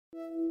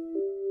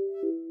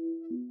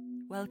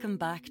Welcome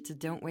back to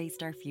Don't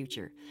Waste Our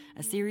Future,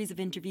 a series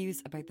of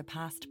interviews about the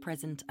past,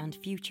 present and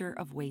future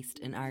of waste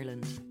in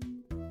Ireland.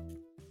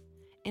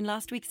 In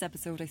last week's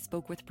episode, I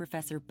spoke with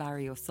Professor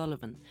Barry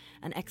O'Sullivan,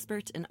 an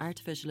expert in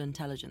artificial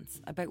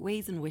intelligence, about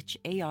ways in which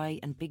AI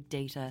and big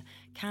data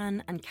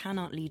can and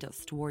cannot lead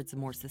us towards a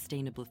more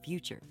sustainable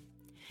future.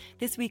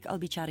 This week I'll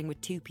be chatting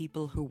with two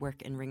people who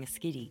work in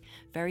Ringaskiddy,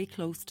 very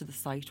close to the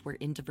site where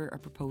Indaver are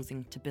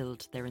proposing to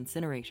build their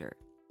incinerator.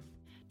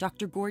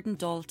 Dr. Gordon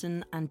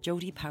Dalton and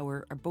Jody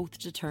Power are both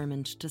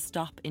determined to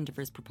stop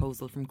Indaver's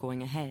proposal from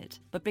going ahead.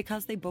 But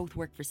because they both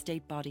work for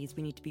state bodies,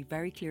 we need to be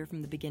very clear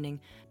from the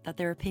beginning that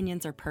their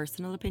opinions are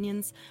personal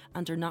opinions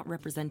and are not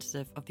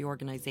representative of the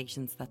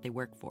organisations that they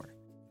work for.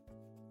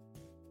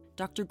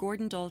 Dr.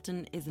 Gordon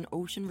Dalton is an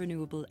ocean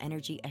renewable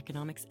energy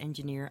economics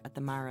engineer at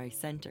the MARAI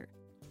Centre.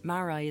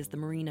 MARAI is the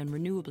Marine and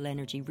Renewable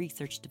Energy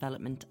Research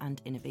Development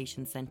and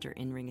Innovation Centre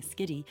in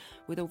Ringaskiddy,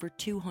 with over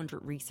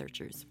 200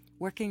 researchers,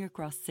 working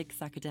across 6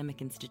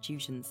 academic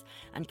institutions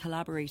and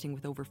collaborating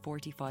with over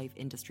 45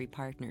 industry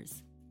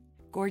partners.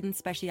 Gordon's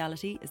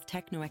speciality is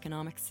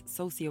techno-economics,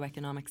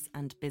 socio-economics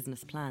and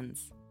business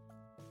plans.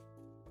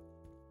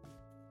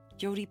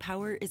 Jody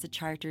Power is a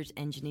chartered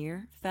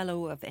engineer,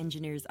 Fellow of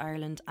Engineers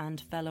Ireland and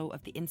Fellow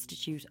of the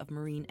Institute of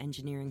Marine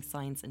Engineering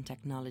Science and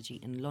Technology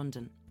in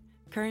London.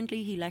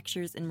 Currently, he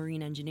lectures in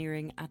marine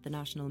engineering at the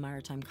National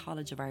Maritime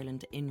College of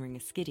Ireland in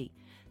Ringaskiddy.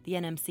 The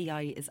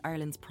NMCI is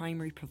Ireland's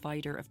primary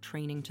provider of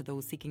training to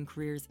those seeking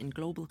careers in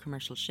global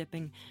commercial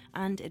shipping,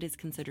 and it is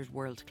considered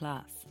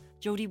world-class.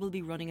 Jody will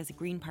be running as a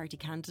Green Party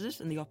candidate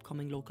in the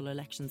upcoming local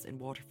elections in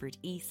Waterford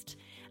East,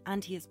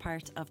 and he is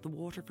part of the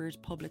Waterford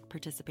Public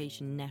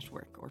Participation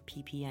Network, or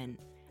PPN.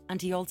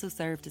 And he also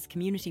served as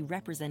community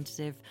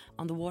representative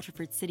on the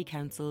Waterford City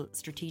Council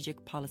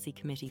Strategic Policy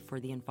Committee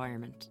for the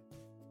Environment.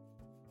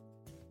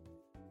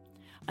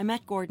 I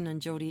met Gordon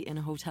and Jody in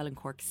a hotel in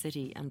Cork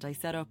City, and I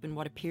set up in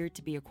what appeared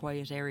to be a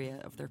quiet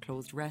area of their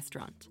closed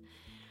restaurant.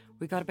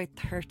 We got about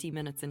 30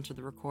 minutes into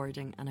the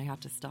recording and I had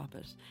to stop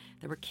it.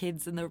 There were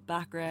kids in the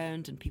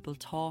background and people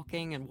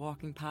talking and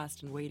walking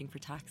past and waiting for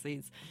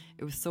taxis.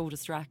 It was so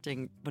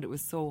distracting, but it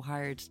was so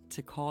hard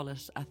to call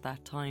it at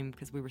that time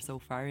because we were so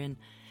far in.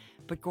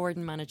 But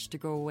Gordon managed to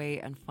go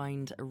away and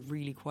find a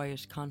really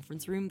quiet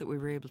conference room that we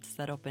were able to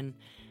set up in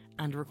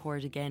and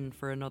record again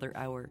for another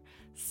hour.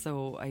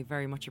 So I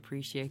very much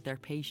appreciate their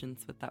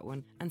patience with that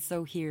one. And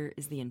so here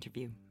is the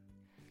interview.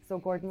 So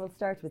Gordon, we'll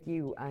start with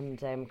you, and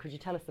could you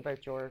tell us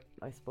about your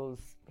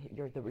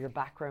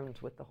background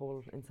with the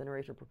whole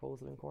incinerator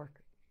proposal in Cork?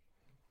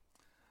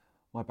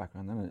 My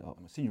background,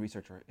 I'm a senior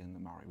researcher in the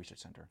MARAI Research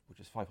Centre, which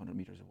is 500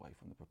 metres away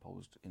from the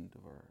proposed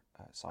Indaver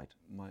site.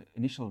 My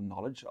initial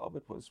knowledge of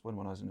it was when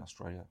I was in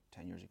Australia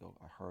 10 years ago.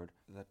 I heard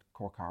that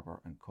Cork Harbour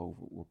and Cove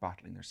were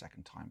battling their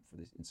second time for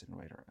this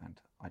incinerator,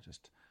 and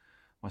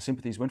my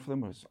sympathies went for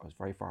them. I was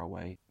very far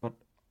away, but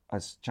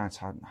as chance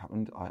hadn't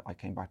happened, I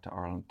came back to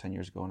Ireland 10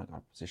 years ago and I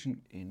got a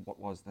position in what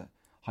was the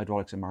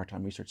Hydraulics and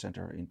Maritime Research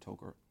Centre in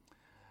Togher.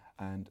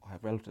 And I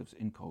have relatives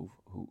in Cove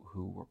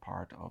who were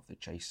part of the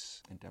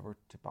chase endeavour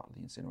to battle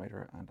the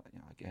incinerator. And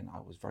again, I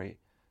was very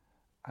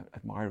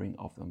admiring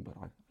of them, but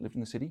I lived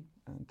in the city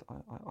and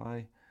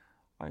I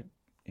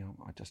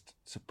just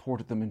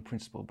supported them in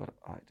principle, but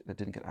I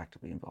didn't get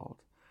actively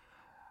involved.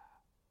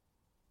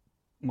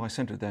 My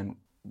centre then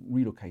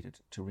relocated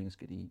to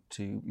Ringaskiddy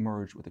to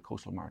merge with the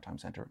Coastal Maritime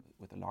Centre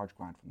with a large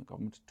grant from the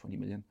government, 20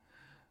 million,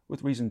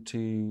 with reason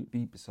to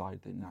be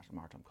beside the National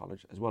Maritime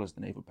College as well as the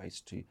naval base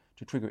to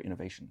trigger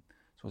innovation.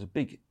 So it was a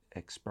big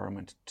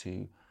experiment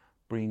to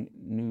bring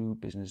new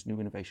business, new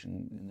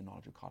innovation in the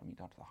knowledge economy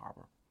down to the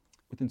harbour.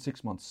 Within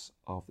 6 months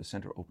of the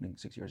centre opening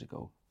 6 years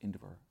ago,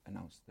 Indaver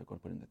announced they're going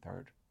to put in the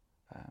third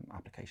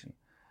application.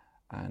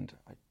 And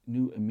I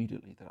knew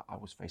immediately that I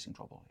was facing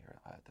trouble here,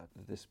 that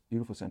this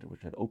beautiful centre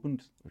which had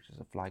opened, which is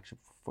a flagship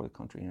for the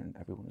country and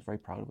everyone was very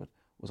proud of it,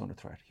 was under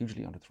threat,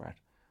 hugely under threat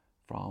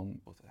from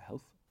both a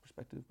health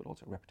perspective but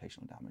also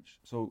reputational damage.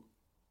 So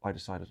I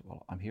decided,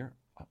 well, I'm here,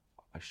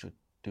 I should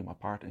do my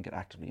part and get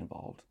actively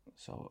involved.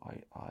 So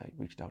I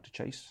reached out to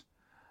Chase,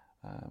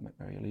 met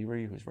Mary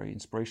O'Leary, who was very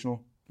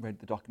inspirational, read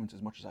the documents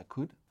as much as I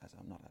could, as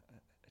I'm not a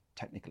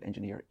technical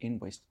engineer in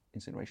waste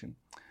incineration.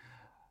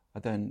 I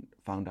then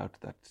found out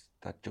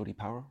that Jody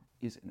Power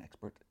is an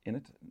expert in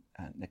it,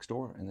 next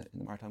door in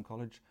the Maritime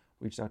College.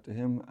 Reached out to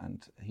him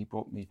and he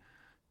brought me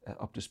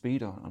up to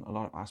speed on a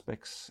lot of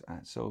aspects.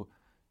 So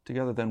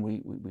together then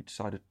we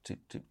decided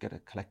to get a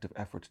collective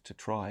effort to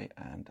try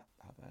and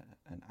have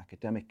an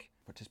academic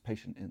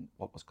participation in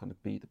what was going to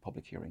be the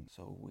public hearing.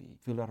 So we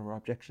filled out our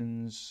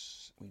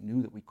objections. We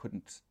knew that we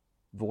couldn't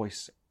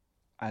voice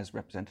as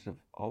representative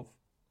of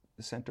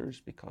the centres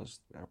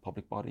because they're a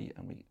public body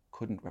and we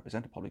couldn't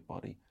represent a public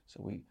body,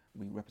 so we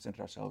represented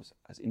ourselves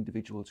as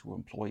individuals who were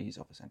employees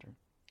of the centre.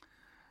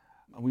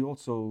 And we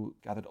also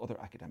gathered other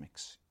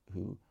academics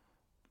who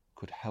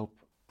could help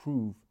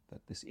prove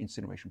that this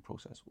incineration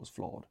process was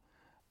flawed.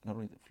 Not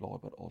only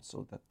flawed, but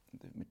also that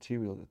the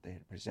material that they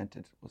had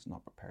presented was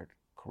not prepared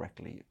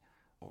correctly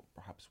or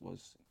perhaps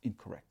was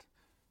incorrect.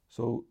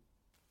 So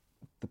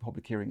the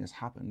public hearing has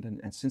happened,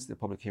 and since the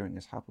public hearing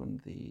has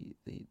happened, the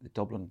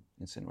Dublin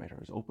incinerator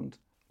has opened.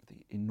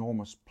 The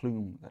enormous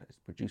plume that it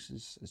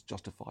produces has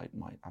justified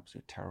my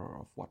absolute terror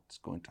of what's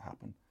going to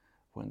happen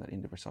when that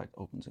Indover site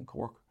opens in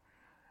Cork.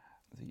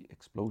 The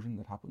explosion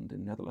that happened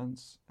in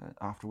Netherlands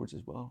afterwards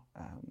as well,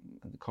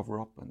 and the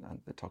cover-up and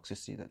the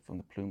toxicity that from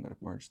the plume that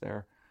emerged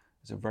there,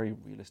 is a very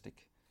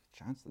realistic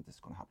chance that this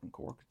is going to happen in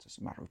Cork. It's just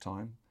a matter of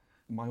time.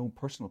 My own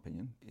personal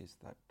opinion is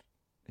that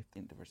if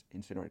the Indover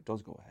incinerator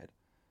does go ahead,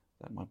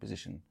 that my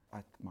position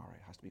at Moray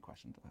has to be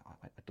questioned.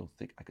 I don't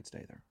think I could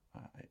stay there.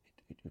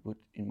 It would,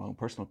 in my own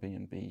personal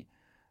opinion, be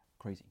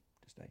crazy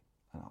to stay.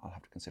 I'll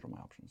have to consider my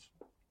options.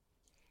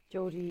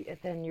 Jody,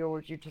 then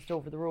you're just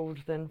over the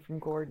road then from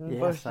Gordon.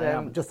 Yes, but, I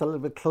am just a little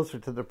bit closer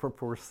to the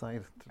proposed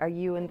site. Are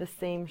you in the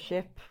same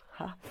ship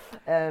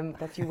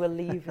that you will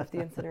leave if the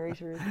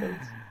incinerator is built?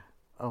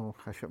 Oh,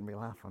 I shouldn't be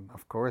laughing.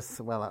 Of course.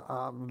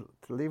 Well,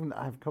 leaving.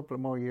 I have a couple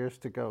of more years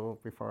to go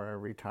before I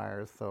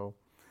retire. So,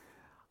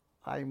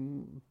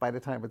 by the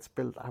time it's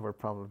built, I will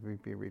probably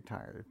be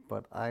retired.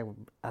 But I'm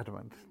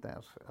adamant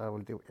that I will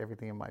do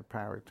everything in my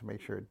power to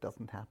make sure it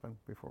doesn't happen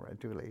before I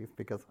do leave,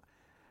 because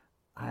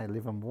I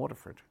live in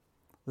Waterford.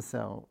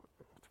 So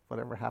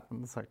whatever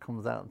happens or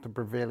comes out, the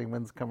prevailing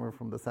winds coming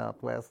from the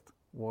southwest,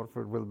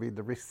 Waterford will be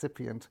the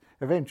recipient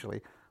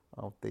eventually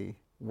of the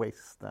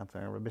wastes that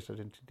are emitted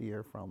into the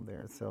air from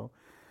there. So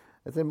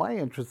it's in my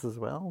interest as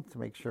well to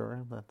make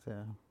sure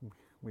that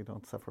we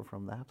don't suffer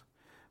from that.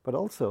 But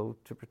also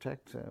to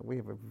protect, we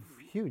have a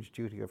huge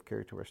duty of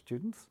care to our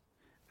students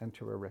and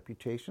to our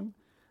reputation.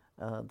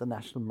 The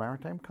National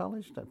Maritime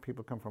College, that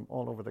people come from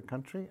all over the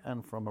country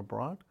and from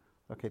abroad,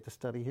 to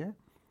study here.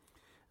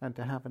 And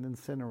to have an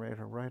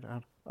incinerator right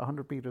at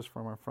 100 metres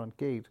from our front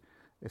gate,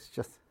 it's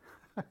just,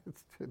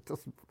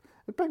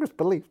 it beggars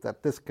belief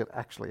that this could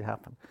actually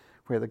happen,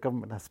 where the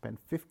government has spent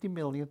 50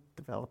 million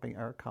developing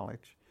our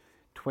college,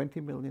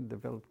 20 million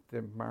developed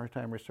the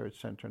Maritime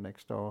Research Centre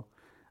next door,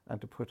 and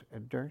to put a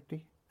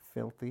dirty,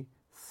 filthy,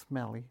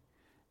 smelly,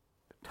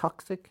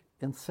 toxic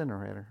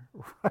incinerator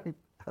right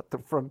at the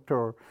front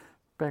door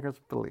beggars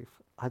belief.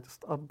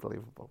 Just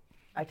unbelievable.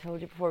 I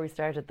told you before we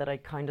started that I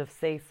kind of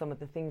say some of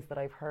the things that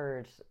I've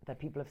heard that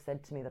people have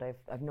said to me that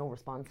I've no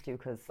response to,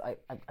 because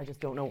I just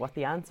don't know what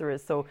the answer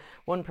is. So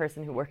one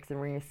person who works in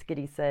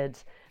Ringaskiddy said,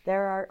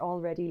 there are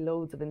already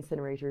loads of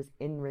incinerators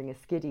in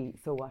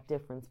Ringaskiddy, so what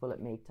difference will it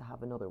make to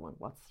have another one?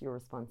 What's your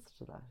response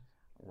to that?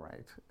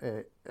 Right.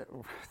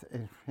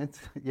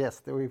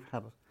 Yes,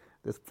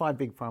 there's 5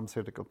 big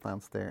pharmaceutical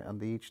plants there, and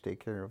they each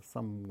take care of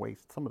some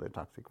waste, some of the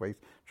toxic waste,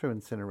 through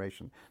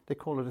incineration. They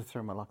call it a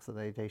thermal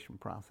oxidation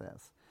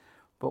process.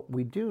 But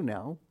we do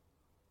know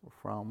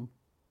from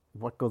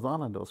what goes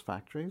on in those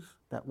factories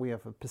that we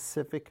have a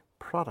specific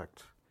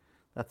product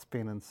that's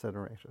been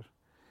incinerated.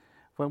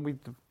 When we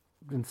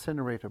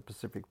incinerate a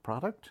specific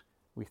product,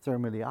 we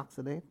thermally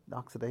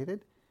oxidate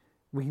it.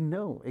 We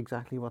know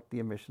exactly what the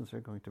emissions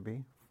are going to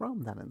be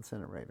from that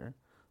incinerator.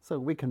 So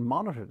we can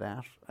monitor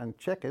that and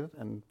check it,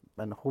 and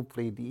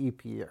hopefully the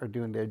EPA are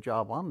doing their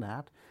job on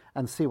that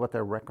and see what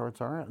their records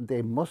are.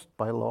 They must,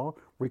 by law,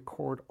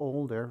 record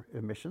all their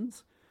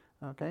emissions.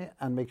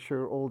 And make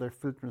sure all their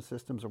filtering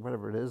systems or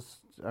whatever it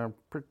is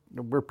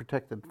we're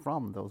protected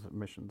from those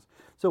emissions.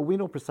 So we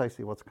know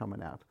precisely what's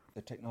coming out.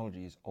 The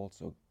technology is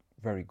also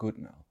very good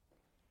now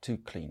to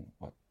clean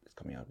what is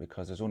coming out,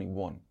 because there's only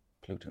one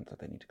pollutant that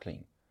they need to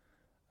clean.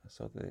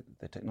 So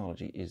the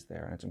technology is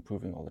there, and it's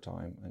improving all the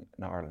time.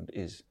 And Ireland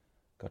is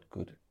got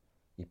good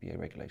EPA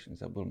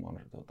regulations that will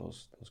monitor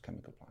those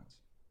chemical plants.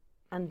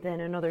 And then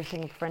another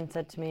thing a friend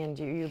said to me, and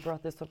you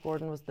brought this up,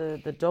 Gordon, was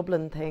the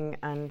Dublin thing,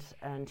 and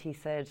he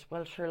said,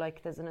 well, sure,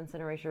 like there's an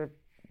incinerator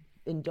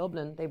in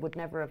Dublin, they would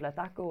never have let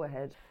that go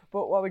ahead.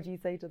 But what would you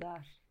say to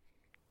that?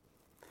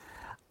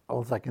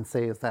 All I can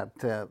say is that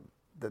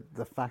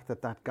the fact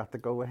that got to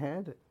go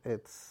ahead,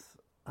 it's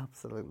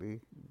absolutely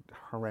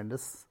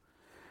horrendous.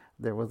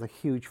 There was a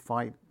huge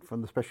fight,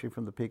 especially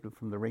from the people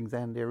from the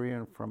Ringsend area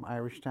and from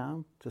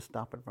Irishtown, to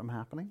stop it from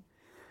happening.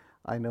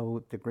 I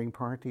know the Green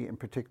Party, and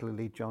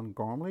particularly John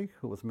Gormley,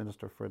 who was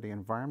Minister for the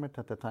Environment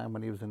at the time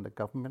when he was in the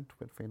government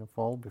with Fianna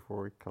Fáil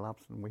before it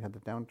collapsed and we had the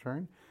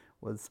downturn,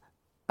 was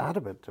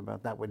adamant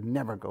about that would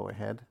never go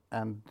ahead.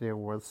 And there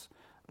was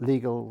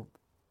legal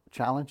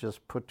challenges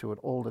put to it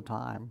all the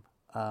time.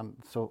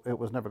 So it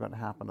was never going to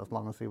happen as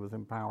long as he was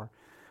in power.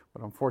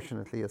 But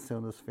unfortunately, as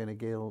soon as Fine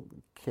Gael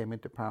came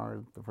into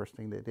power, the first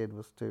thing they did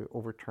was to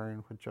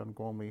overturn what John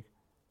Gormley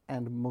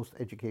and most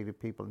educated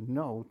people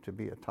know to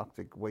be a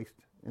toxic waste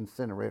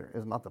incinerator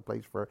is not the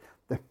place for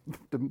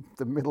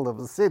the middle of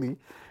the city.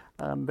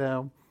 And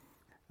the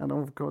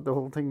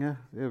whole thing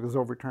it was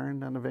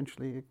overturned, and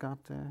eventually it got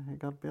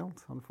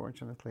built,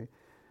 unfortunately.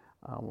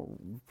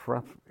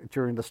 Perhaps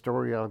during the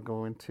story I'll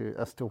go into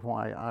as to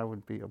why I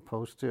would be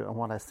opposed to, and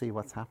when I see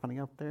what's happening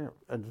up there.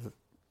 And it's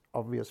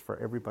obvious for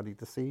everybody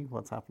to see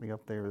what's happening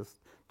up there is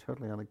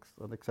totally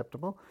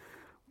unacceptable.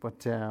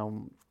 But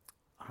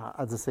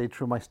as I say,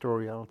 through my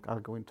story, I'll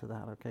go into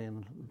that,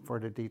 and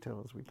further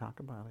detail as we talk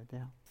about it,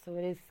 yeah. So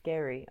it is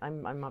scary.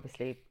 I'm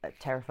obviously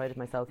terrified of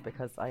myself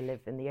because I live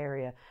in the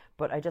area,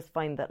 but I just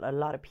find that a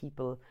lot of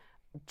people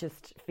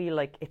just feel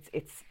like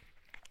it's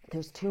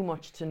there's too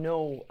much to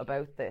know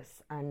about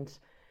this, and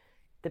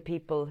the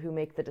people who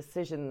make the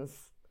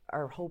decisions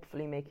are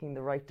hopefully making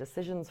the right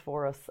decisions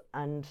for us,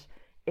 and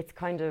it's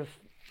kind of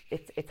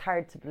it's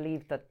hard to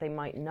believe that they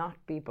might not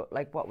be, but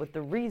like what would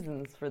the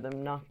reasons for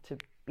them not to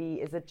be?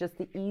 Is it just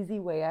the easy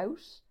way out?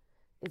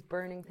 Is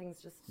burning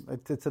things just...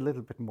 It's a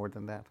little bit more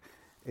than that.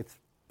 It's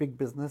big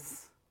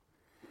business,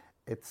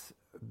 it's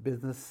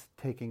business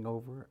taking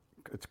over,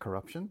 it's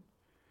corruption,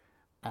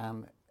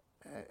 and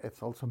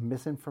it's also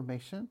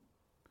misinformation,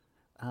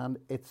 and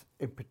it's,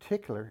 in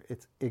particular,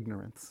 it's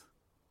ignorance.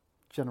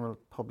 General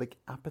public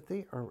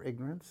apathy or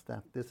ignorance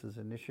that this is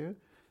an issue,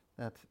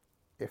 that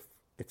if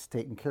it's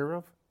taken care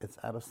of, it's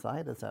out of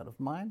sight, it's out of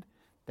mind,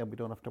 then we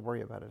don't have to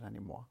worry about it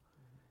anymore.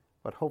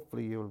 But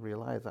hopefully you'll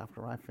realize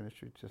after I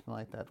finish with you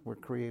tonight that we're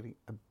creating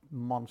a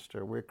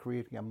monster, we're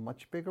creating a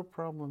much bigger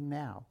problem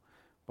now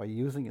by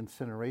using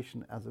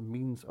incineration as a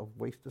means of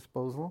waste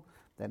disposal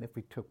than if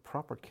we took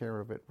proper care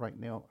of it right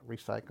now,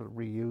 recycle,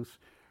 reuse,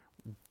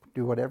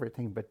 do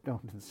everything, but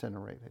don't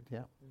incinerate it,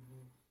 yeah.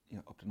 You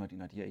know, up to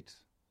 1998,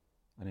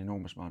 an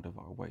enormous amount of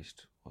our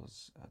waste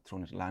was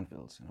thrown into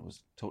landfills, and it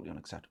was totally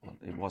unacceptable.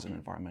 It was an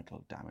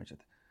environmental damage.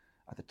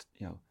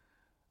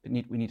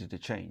 We needed to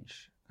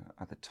change.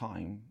 At the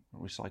time,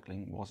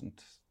 recycling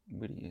wasn't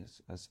really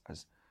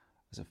as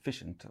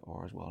efficient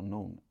or as well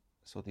known.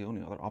 So the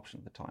only other option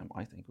at the time,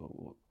 I think,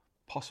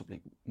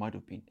 possibly might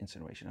have been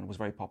incineration, and it was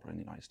very popular in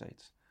the United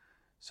States.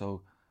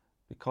 So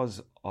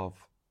because of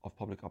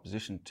public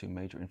opposition to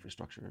major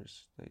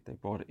infrastructures, they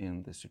brought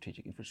in the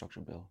Strategic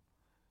Infrastructure Bill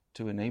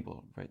to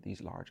enable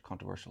these large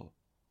controversial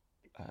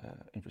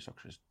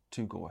infrastructures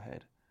to go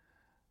ahead.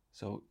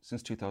 So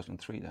since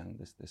 2003 then,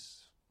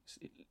 this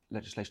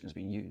legislation has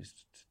been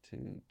used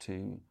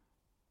to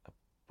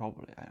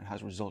probably, and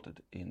has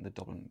resulted in the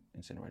Dublin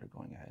incinerator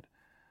going ahead.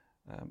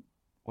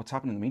 What's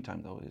happened in the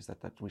meantime, though, is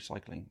that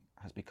recycling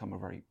has become a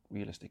very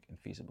realistic and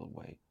feasible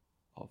way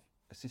of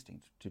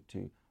assisting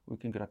we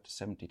can get up to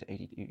 70 to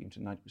 80 even to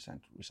 90%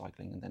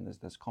 recycling, and then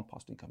there's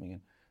composting coming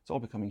in. It's all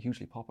becoming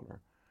hugely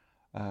popular.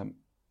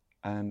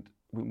 And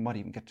we might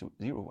even get to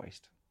zero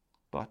waste.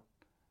 But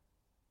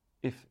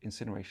if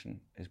incineration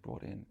is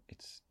brought in,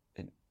 it's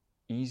an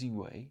easy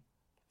way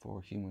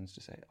for humans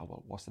to say, oh,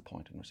 well, what's the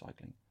point in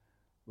recycling?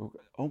 We're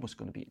almost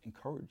going to be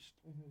encouraged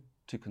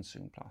to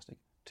consume plastic,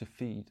 to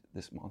feed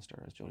this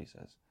monster, as Jody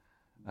says.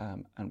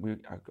 And we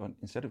are going,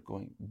 instead of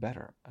going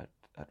better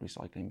at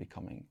recycling,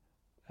 becoming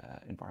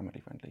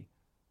environmentally friendly,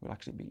 we'll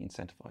actually be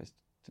incentivized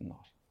to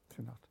not.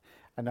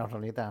 And not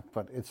only that,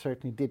 but it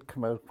certainly did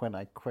come out when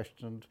I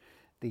questioned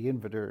the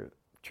Invitor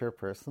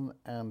chairperson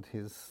and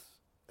his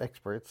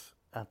experts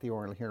at the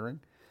oral hearing,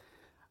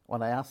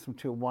 when I asked them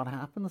to, what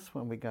happens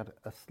when we get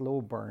a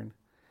slow burn,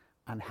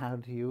 and how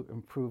do you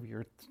improve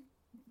your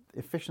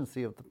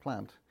efficiency of the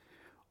plant?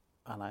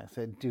 And I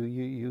said, do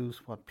you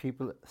use what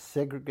people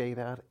segregate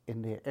out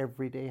in their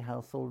everyday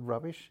household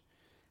rubbish?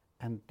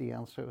 And the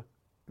answer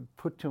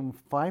put to him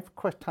 5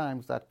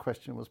 times that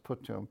question was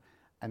put to him,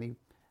 and he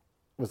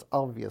was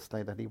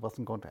obviously that he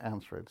wasn't going to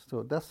answer it.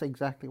 So that's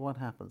exactly what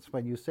happens.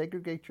 When you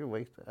segregate your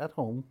waste at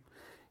home,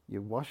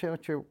 you wash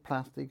out your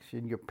plastics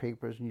and your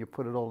papers and you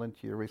put it all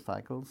into your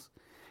recycles.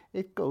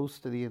 It goes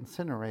to the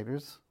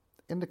incinerators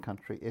in the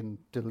country, in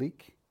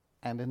Duleek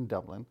and in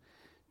Dublin,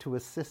 to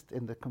assist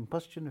in the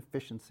combustion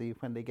efficiency.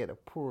 When they get a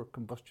poor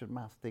combustion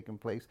mass taking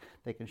place,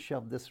 they can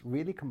shove this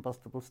really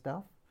combustible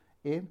stuff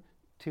in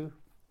to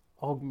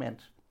augment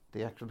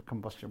the actual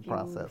combustion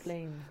process.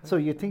 So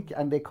you think,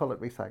 and they call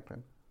it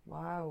recycling.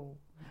 Wow.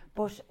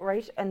 But,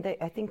 right, and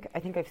I think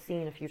I've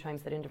seen a few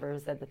times that Invitor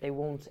has said that they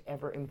won't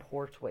ever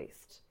import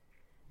waste.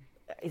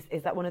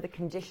 Is that one of the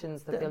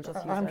conditions that they'll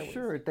just use I'm our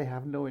sure waste? they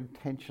have no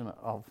intention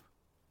of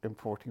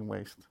importing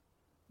waste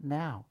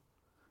now.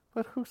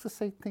 But who's to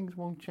say things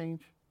won't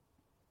change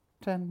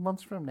 10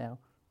 months from now,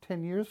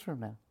 10 years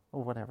from now,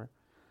 or whatever?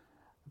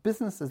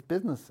 Business is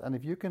business, and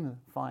if you can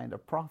find a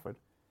profit,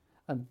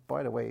 and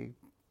by the way,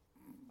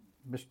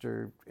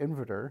 Mr.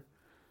 Invitor,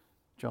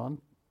 John,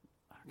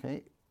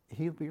 okay,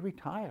 he'll be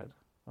retired,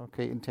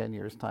 okay, in 10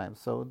 years' time.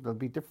 So there'll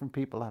be different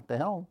people at the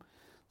helm,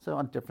 so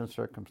on different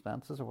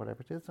circumstances or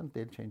whatever it is, and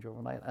they'll change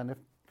overnight. And if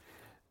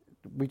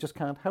we just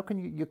can't, how can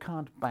you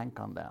can't bank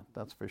on that,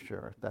 that's for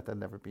sure, that there'll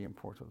never be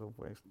imported of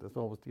waste. There's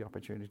always the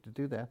opportunity to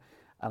do that.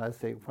 And I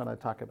say, when I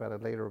talk about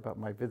it later about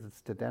my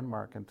visits to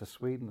Denmark and to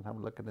Sweden and have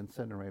a look at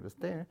incinerators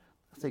there,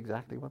 that's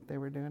exactly what they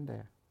were doing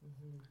there.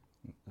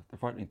 The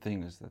frightening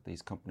thing is that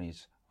these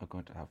companies are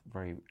going to have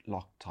very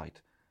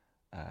Loctite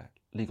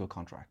legal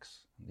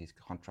contracts. And these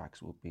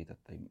contracts will be that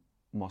they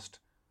must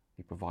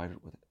be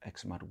provided with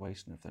X amount of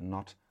waste, and if they're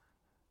not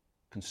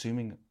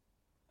consuming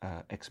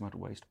X amount of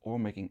waste or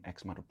making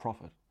X amount of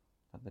profit,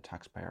 that the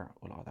taxpayer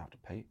will either have to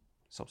pay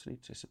subsidy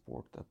to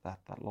support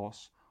that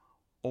loss,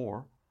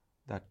 or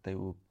that they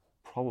will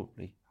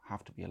probably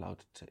have to be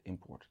allowed to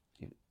import.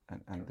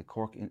 And the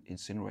Cork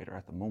incinerator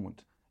at the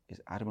moment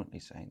is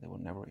adamantly saying they will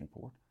never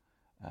import.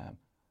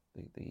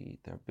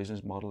 Their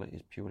business model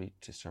is purely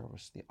to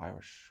service the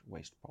Irish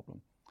waste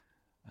problem.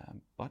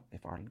 But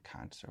if Ireland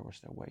can't service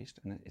their waste,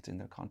 and it's in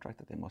their contract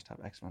that they must have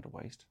X amount of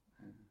waste,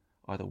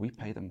 either we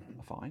pay them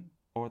a fine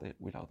or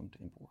we allow them to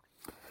import.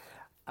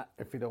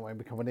 If you don't mind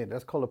me coming in,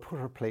 that's called a put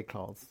or pay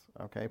clause,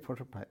 okay?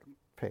 Put or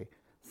pay.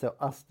 So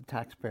us, the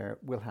taxpayer,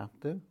 will have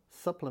to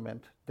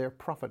supplement their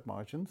profit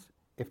margins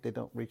if they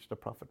don't reach the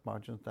profit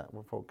margins that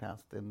were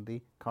forecast in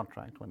the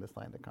contract when they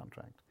signed the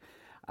contract.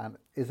 And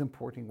is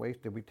importing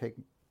waste, did we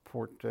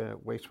import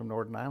waste from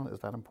Northern Ireland, is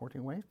that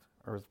importing waste?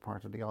 Or is it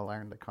part of the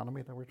all-Ireland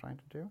economy that we're trying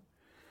to do?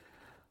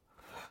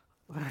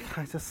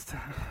 I just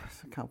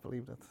can't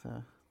believe that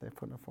they're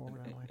putting it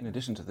forward that way. In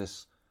addition to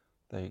this,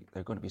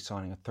 they're going to be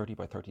signing a 30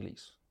 by 30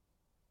 lease.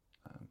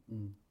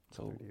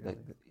 So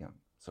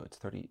so it's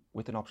 30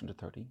 with an option to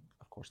 30.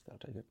 Of course, they'll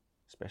take it,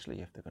 especially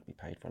if they're going to be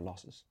paid for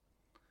losses.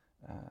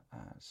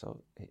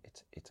 So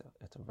it's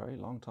a very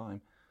long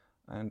time,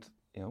 and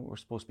we're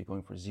supposed to be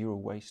going for zero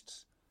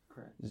wastes.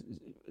 Correct.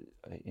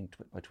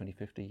 By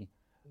 2050,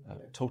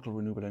 total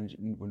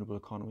renewable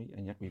economy,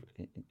 and yet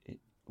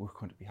we're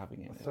going to be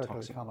having a circular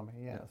toxic economy.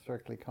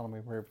 Circular economy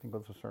where everything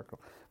goes a circle.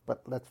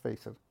 But let's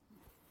face it.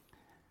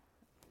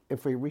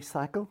 If we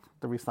recycle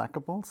the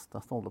recyclables,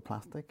 that's all the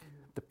plastic,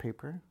 the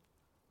paper,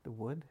 the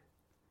wood,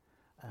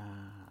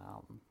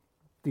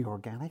 the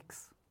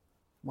organics,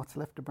 what's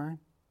left to burn?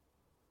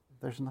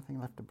 There's nothing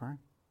left to burn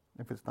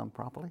if it's done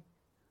properly.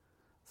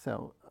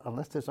 So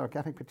unless there's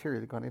organic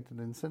material going into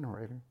the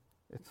incinerator,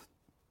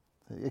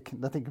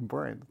 nothing can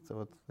burn.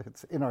 So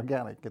it's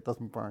inorganic, it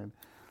doesn't burn.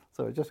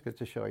 So it just goes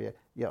to show you,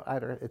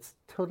 either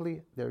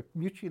they're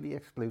mutually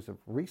exclusive.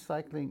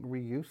 Recycling,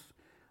 reuse,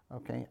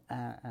 okay,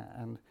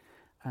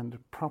 and the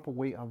proper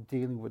way of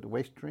dealing with the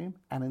waste stream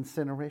and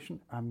incineration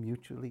are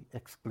mutually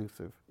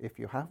exclusive. If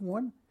you have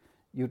one,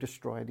 you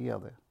destroy the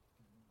other.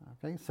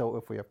 Okay, so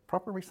if we have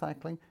proper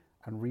recycling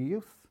and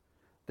reuse,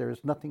 there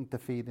is nothing to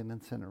feed an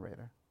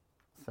incinerator.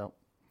 So,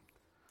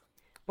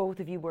 both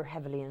of you were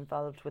heavily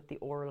involved with the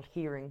oral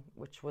hearing,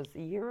 which was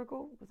a year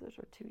ago, was it,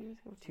 or 2 years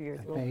ago? 2 years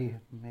ago. May.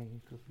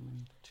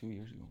 2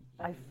 years ago.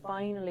 I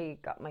finally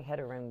got my head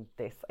around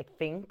this, I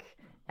think.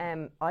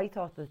 I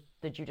thought that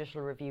the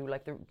judicial review,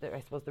 I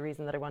suppose the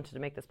reason that I wanted to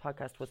make this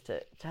podcast was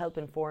to help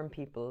inform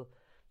people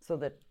so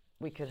that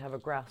we could have a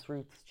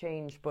grassroots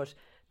change, but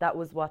that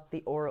was what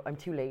I'm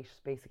too late,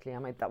 basically,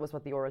 that was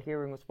what the oral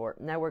hearing was for.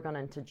 Now we're gone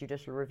into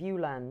judicial review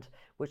land,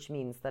 which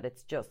means that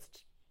it's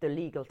just the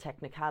legal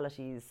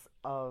technicalities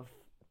of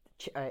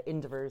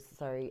Indiver's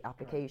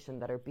application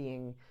that are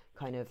being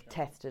kind of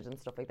tested and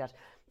stuff like that.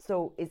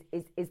 So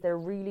is there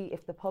really,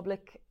 if the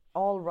public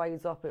all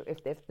rise up,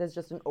 if there's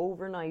just an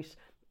overnight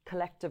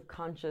collective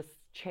conscious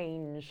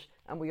change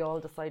and we all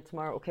decide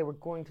tomorrow, okay, we're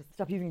going to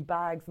stop using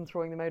bags and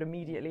throwing them out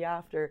immediately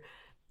after,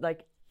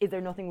 is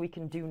there nothing we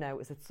can do now?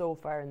 Is it so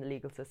far in the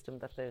legal system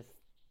that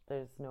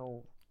there's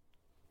no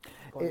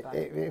going back?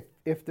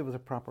 If there was a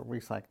proper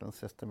recycling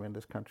system in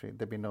this country,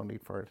 there'd be no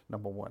need for it,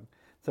 number one.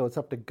 So it's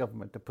up to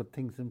government to put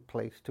things in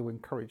place to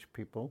encourage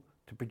people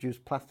to produce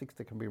plastics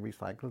that can be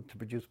recycled, to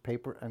produce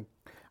paper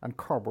and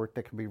cardboard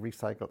that can be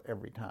recycled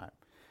every time.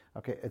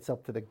 Okay, it's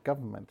up to the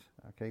government,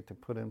 okay, to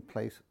put in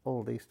place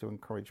all these to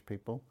encourage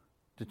people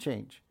to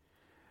change.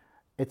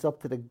 It's up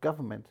to the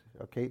government,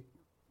 okay,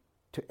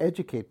 to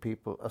educate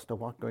people as to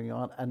what's going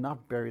on and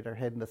not bury their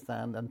head in the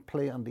sand and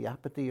play on the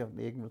apathy of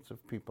the ignorance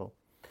of people.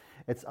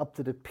 It's up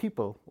to the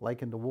people,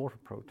 like in the water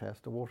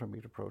protest, the water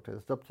meter protest,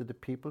 it's up to the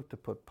people to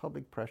put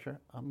public pressure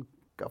on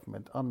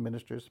government, on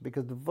ministers,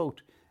 because the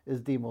vote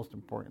is the most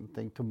important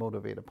thing to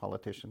motivate a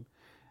politician.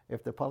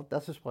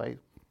 That's just why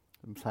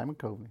Simon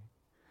Coveney,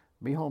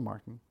 Micheál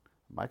Martin,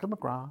 Michael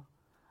McGrath,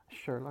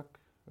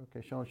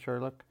 Sean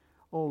Sherlock,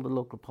 all the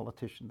local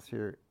politicians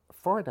here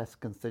for this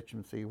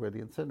constituency where the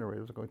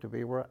incinerator is going to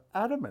be were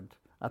adamant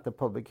at the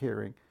public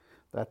hearing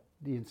that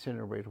the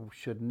incinerator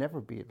should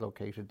never be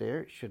located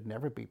there, should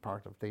never be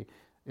part of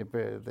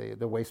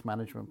the waste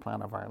management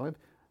plan of Ireland.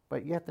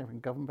 But yet they're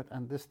in government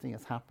and this thing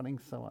is happening.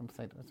 So I'm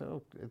saying,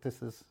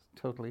 this is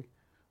totally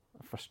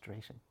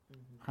frustrating,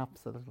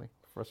 absolutely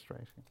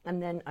frustrating. And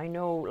then I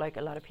know,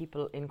 a lot of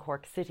people in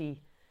Cork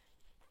City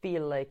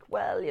feel like,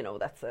 well,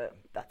 that's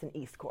an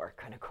East Cork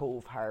kind of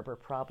Cove Harbour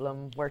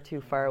problem. We're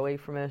too far away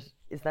from it.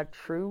 Is that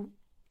true?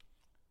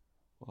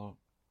 Well,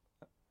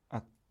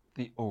 at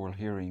the oral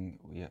hearing,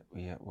 we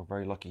were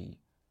very lucky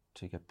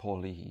to get Paul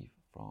Leahy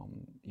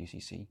from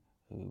UCC,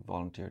 who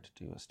volunteered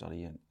to do a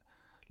study and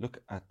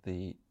look at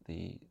the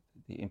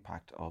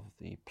impact of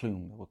the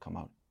plume that will come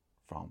out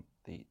from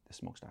the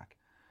smokestack.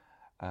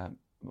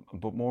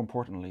 But more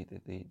importantly,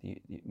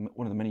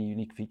 one of the many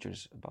unique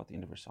features about the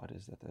Indiver site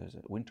is that there's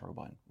a wind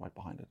turbine right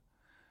behind it,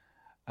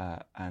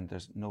 and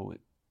there's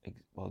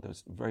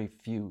very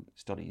few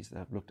studies that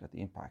have looked at the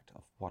impact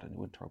of what a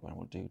wind turbine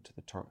will do to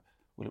the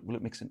Will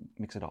it mix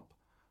it up?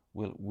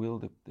 Will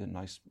the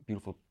nice,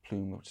 beautiful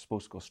plume, which is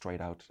supposed to go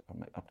straight out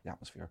up to the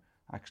atmosphere,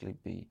 actually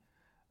be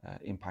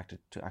impacted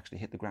to actually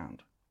hit the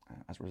ground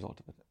as a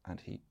result of it? And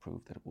he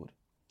proved that it would.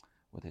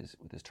 with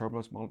his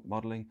turbulence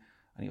modelling,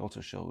 and he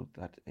also showed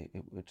that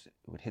it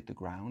would hit the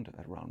ground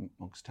at around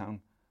Monkstown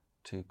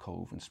to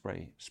Cove and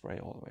spray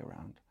all the way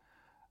around.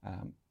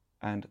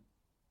 And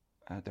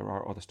there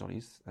are other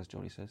studies, as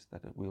Jody says,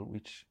 that it will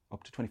reach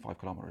up to 25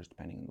 kilometres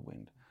depending on the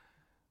wind.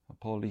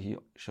 Paul Leahy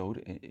showed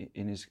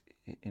in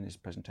his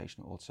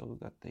presentation also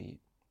that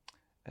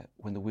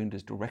when the wind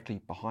is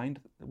directly behind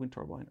the wind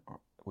turbine,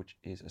 which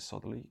is a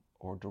southerly,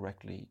 or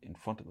directly in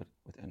front of it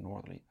with a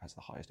northerly, has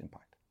the highest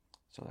impact.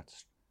 So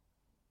that's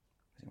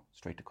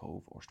straight to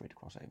Cove or straight to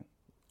Crosshaven.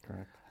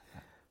 Correct.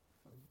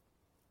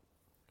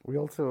 We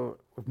also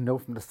know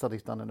from the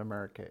studies done in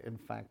America, in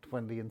fact,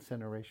 when the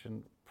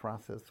incineration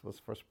process was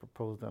first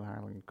proposed in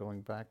Ireland,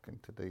 going back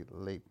into the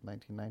late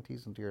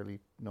 1990s and the early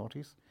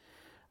noughties,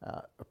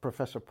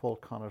 Professor Paul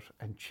Connaught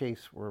and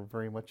Chase were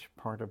very much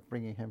part of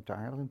bringing him to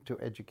Ireland to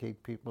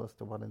educate people as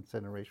to what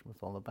incineration was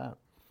all about.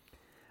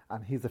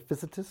 And he's a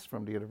physicist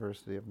from the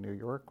University of New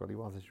York. Well, he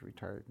was, he's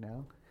retired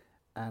now.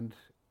 And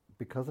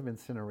because of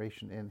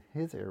incineration in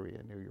his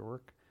area, New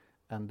York,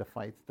 and the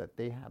fights that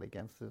they had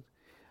against it,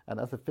 and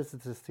as a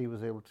physicist, he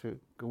was able to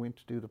go in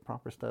to do the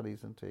proper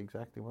studies into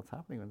exactly what's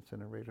happening with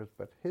incinerators.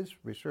 But his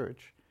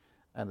research,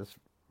 and it's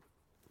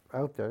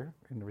out there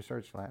in the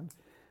research land,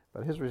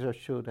 but his research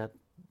showed that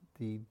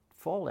the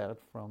fallout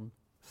from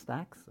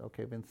stacks, of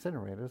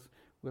incinerators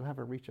will have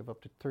a reach of up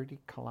to 30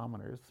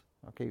 kilometres,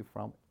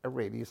 from a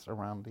radius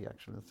around the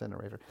actual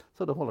incinerator.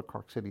 So the whole of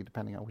Cork City,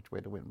 depending on which way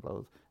the wind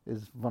blows,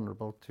 is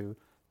vulnerable to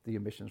the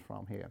emissions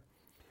from here.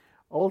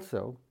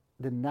 Also,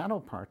 the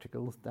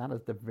nanoparticles, that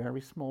is the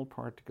very small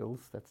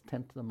particles, that's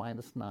 10 to the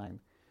minus 9.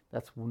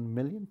 That's 1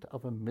 millionth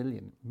of a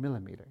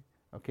millimeter,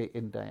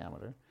 in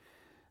diameter.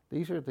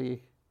 These are the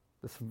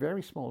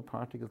very small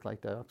particles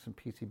like dioxin,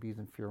 PCBs,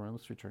 and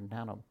furans, which are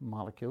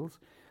nanomolecules.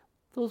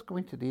 Those go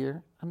into the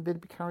air and they'll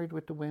be carried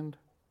with the wind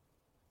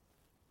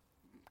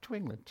to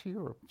England, to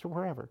Europe, to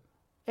wherever,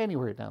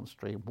 anywhere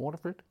downstream,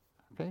 Waterford,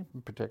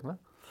 in particular.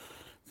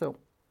 So,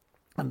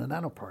 and the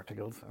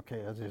nanoparticles,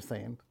 as you're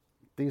saying,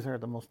 these are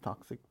the most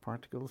toxic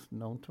particles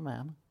known to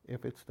man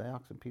if it's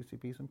dioxin,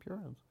 PCBs, and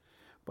furans.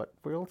 But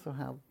we also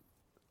have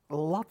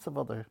lots of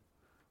other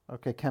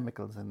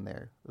chemicals in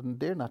there. And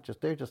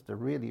they're just the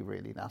really,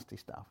 really nasty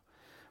stuff.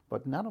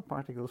 But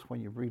nanoparticles,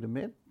 when you breathe them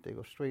in, they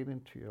go straight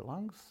into your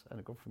lungs, and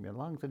they go from your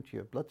lungs into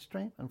your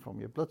bloodstream, and from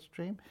your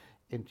bloodstream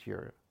into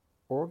your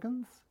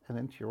organs, and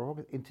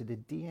into the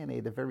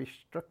DNA, the very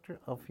structure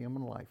of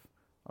human life,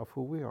 of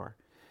who we are.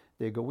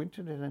 They go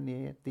into the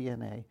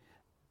DNA.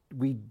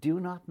 We do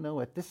not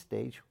know at this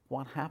stage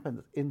what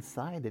happens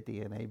inside the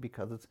DNA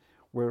because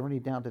we're only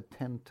down to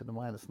 10 to the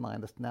minus 9,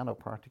 this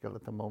nanoparticle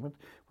at the moment.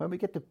 When we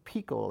get to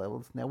pico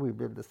levels, now we'll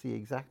be able to see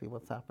exactly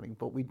what's happening.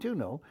 But we do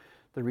know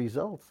the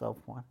results of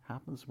what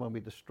happens when we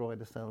destroy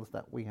the cells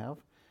that we have.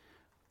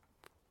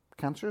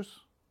 Cancers,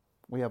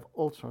 we have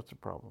all sorts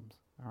of problems,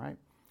 all right?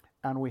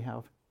 And we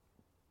have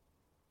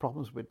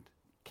problems with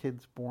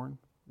kids born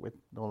with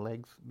no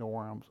legs, no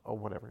arms, or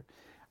whatever.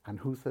 And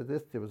who said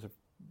this? There was a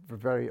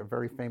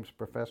very famous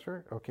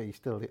professor. He's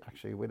still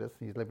actually with us.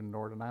 He's living in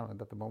Northern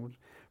Ireland at the moment.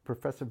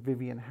 Professor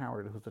Vivian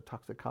Howard, who's a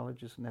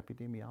toxicologist and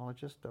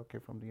epidemiologist,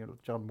 from the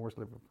John Moores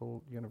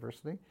Liverpool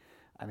University.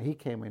 And he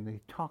came in and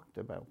he talked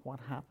about what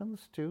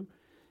happens to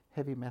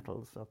heavy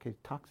metals,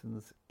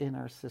 toxins in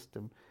our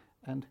system,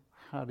 and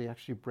how they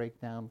actually break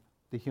down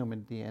the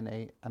human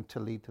DNA and to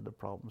lead to the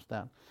problems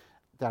that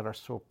are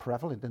so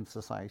prevalent in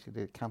society.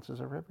 The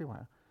cancers are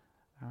everywhere.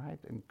 All right,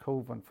 and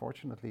Cove,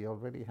 unfortunately,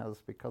 already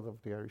has, because of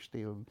the Irish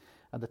Steel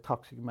and the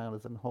toxic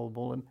amount in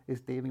Hull-Bullen, is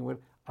dealing with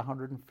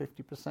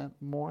 150%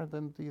 more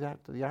than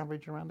the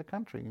average around the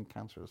country in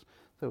cancers.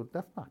 So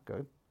that's not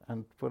good.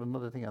 And put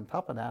another thing on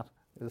top of that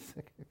is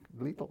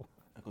lethal.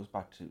 It goes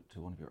back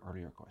to one of your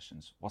earlier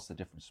questions. What's the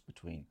difference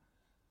between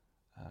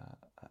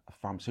a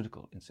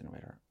pharmaceutical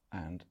incinerator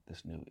and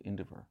this new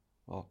Indiver?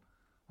 Well,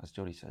 as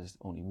Jody says,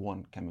 only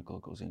one chemical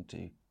goes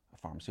into a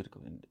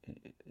pharmaceutical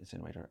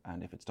incinerator,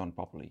 and if it's done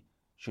properly,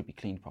 should be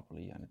cleaned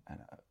properly and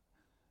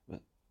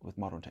with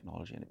modern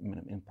technology and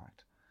minimum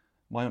impact.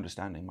 My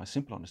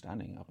simple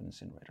understanding of an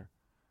incinerator,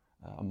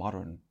 a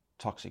modern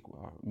toxic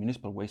or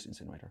municipal waste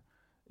incinerator,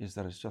 is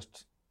that it's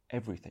just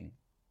everything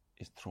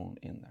is thrown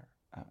in there.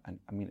 And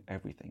I mean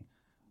everything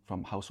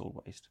from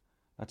household waste.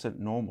 That's a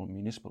normal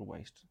municipal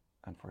waste.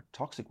 And for a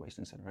toxic waste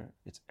incinerator,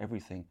 it's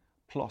everything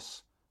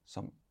plus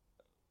some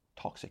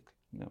toxic,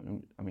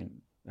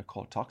 they're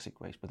called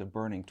toxic waste, but they're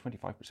burning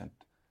 25%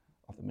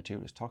 of the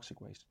material is toxic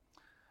waste.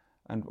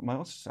 And my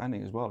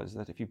understanding as well is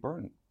that if you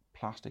burn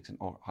plastics and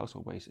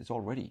household waste, it's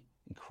already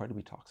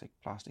incredibly toxic.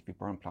 Plastic, if you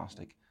burn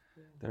plastic,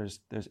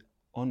 there's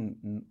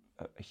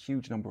a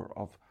huge number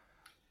of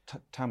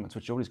contaminants,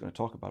 which Jody's going to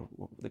talk about,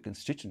 the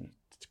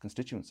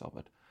constituents of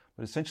it.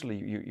 But essentially,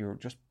 you're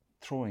just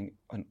throwing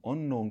an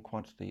unknown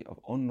quantity of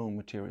unknown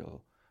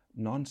material,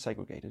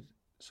 non-segregated,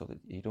 so that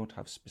you don't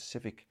have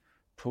specific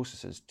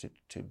processes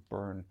to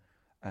burn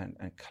and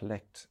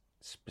collect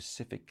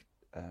specific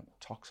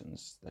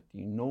toxins that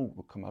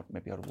will come out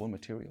maybe out of one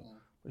material.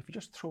 But if you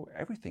just throw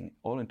everything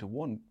all into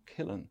one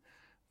kiln,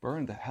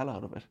 burn the hell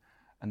out of it,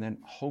 and then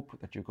hope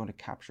that you're going to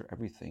capture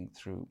everything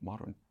through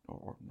modern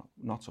or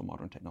not so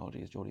modern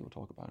technology, as Jodie will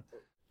talk about.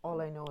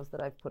 All I know is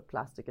that I've put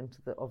plastic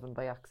into the oven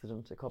by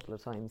accident a couple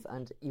of times,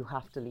 and you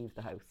have to leave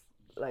the house.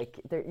 Like,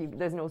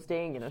 there's no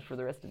staying in it for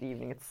the rest of the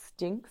evening. It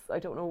stinks. I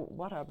don't know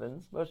what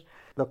happens, but...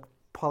 Look,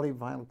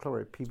 polyvinyl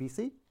chloride,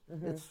 PVC,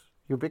 it's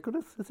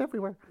ubiquitous. It's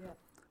everywhere. Yeah.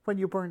 When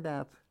you burn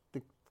that,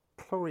 the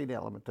chlorine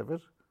element of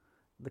it,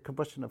 the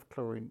combustion of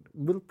chlorine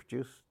will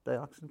produce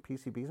dioxin,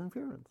 PCBs and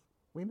furans.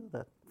 We know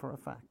that for a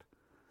fact.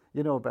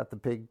 You know about the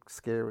big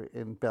scare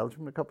in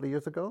Belgium a couple of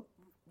years ago?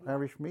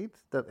 Irish meat,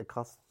 that it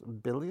cost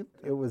 $1 billion.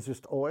 It was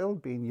just oil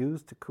being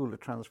used to cool a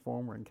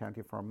transformer in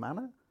County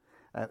Fermanagh.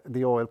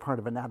 The oil, part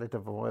of an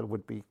additive oil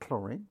would be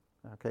chlorine,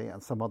 okay,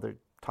 and some other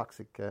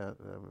toxic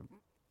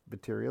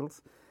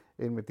materials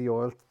in with the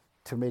oil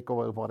to make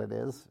oil what it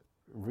is,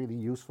 really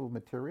useful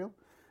material.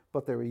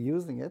 But they were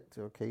using it,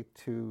 okay,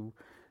 to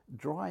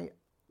dry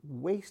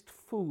waste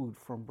food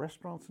from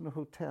restaurants and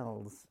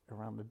hotels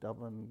around the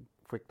Dublin,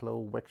 Wicklow,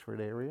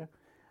 Wexford area.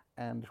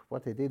 And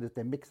what they did is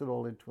they mixed it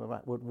all into a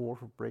vat with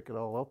water, break it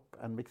all up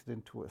and mix it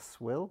into a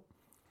swill.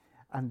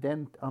 And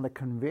then on a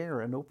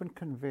conveyor, an open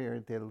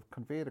conveyor, they'll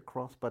convey it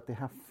across, but they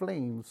have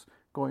flames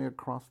going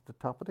across the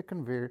top of the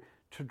conveyor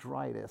to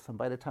dry this. And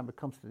by the time it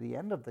comes to the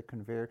end of the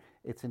conveyor,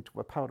 it's into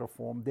a powder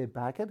form. They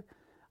bag it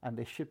and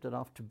they shipped it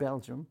off to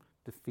Belgium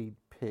to feed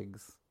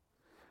pigs.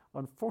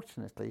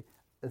 Unfortunately,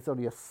 there's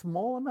only a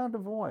small amount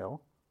of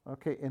oil,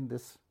 okay, in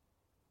this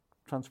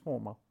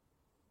transformer.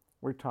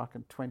 We're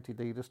talking 20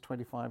 litres,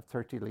 25,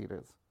 30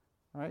 litres,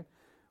 right?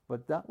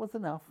 But that was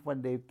enough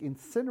when they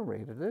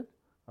incinerated it,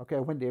 okay,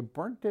 when they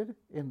burnt it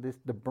in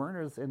the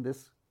burners in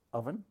this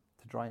oven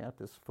to dry out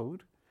this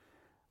food,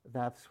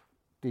 that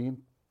they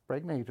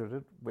impregnated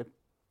it with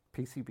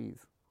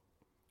PCBs,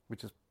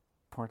 which is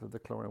part of the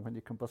chlorine when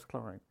you combust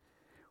chlorine.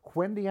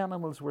 When the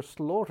animals were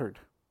slaughtered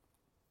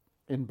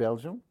in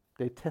Belgium,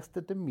 they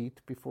tested the meat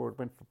before it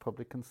went for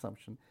public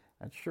consumption,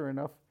 and sure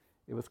enough,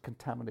 it was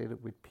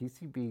contaminated with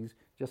PCBs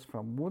just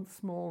from one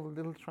small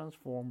little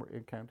transformer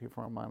in County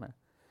Fermanagh.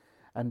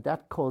 And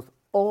that caused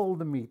all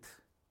the meat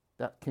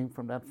that came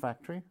from that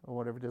factory, or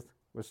whatever it is,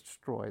 was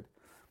destroyed.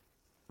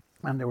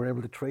 And they were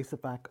able to trace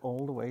it back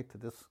all the way to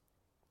this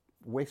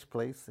waste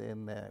place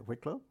in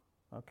Wicklow,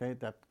 okay,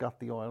 that got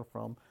the oil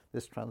from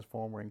this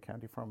transformer in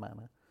County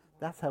Fermanagh.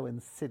 That's how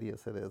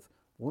insidious it is.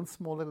 One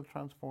small little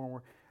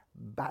transformer,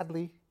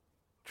 badly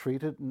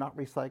treated, not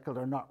recycled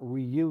or not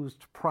reused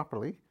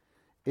properly,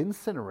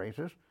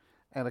 incinerated,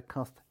 and it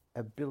cost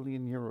 €1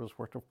 billion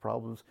worth of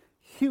problems,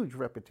 huge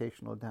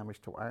reputational damage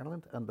to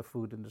Ireland and the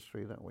food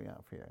industry that we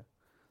have here.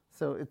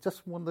 So it's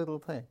just one little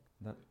thing.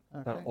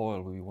 That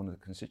oil will be one of the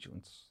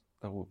constituents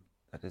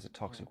that is a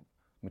toxic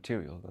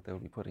material that they will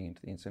be putting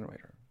into the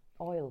incinerator.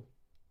 Oil.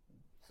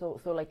 So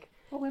like,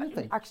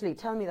 anything. Actually,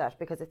 tell me that,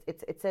 because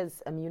it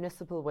says a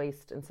municipal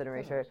waste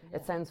incinerator. Yeah.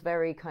 It sounds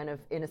very kind of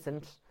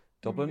innocent.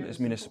 Dublin is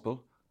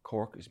municipal,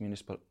 Cork is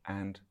municipal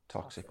and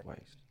toxic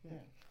waste. Yeah.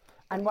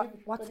 And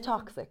what's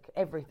toxic?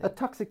 Everything. A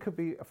toxic could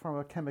be from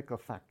a chemical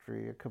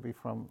factory. It could be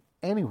from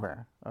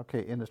anywhere,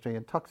 okay, industry.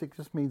 And toxic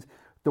just means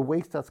the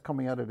waste that's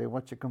coming out of there,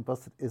 once you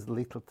combust it, is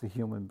lethal to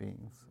human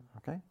beings,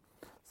 okay?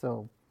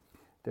 So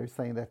they're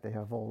saying that they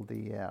have all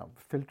the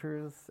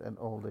filters and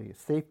all the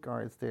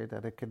safeguards there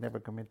that it can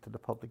never come into the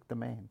public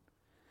domain.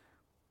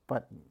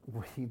 But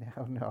we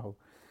now know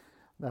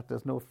that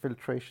there's no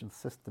filtration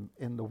system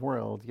in the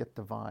world yet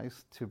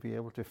devised to be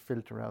able to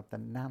filter out the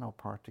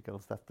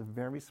nanoparticles, that's the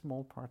very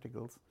small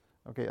particles,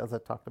 okay, as I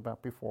talked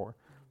about before,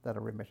 that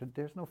are emitted.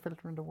 There's no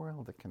filter in the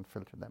world that can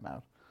filter them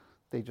out.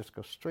 They just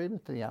go straight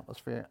into the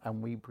atmosphere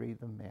and we breathe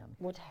them in.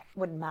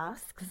 Would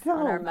masks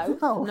on our mouth?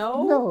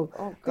 No.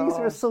 Oh, these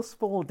are so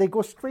small. They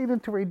go straight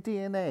into our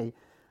DNA.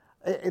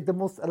 The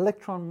most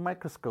electron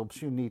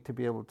microscopes you need to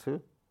be able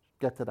to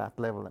get to that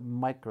level.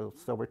 Micro,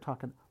 so we're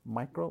talking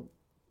micro,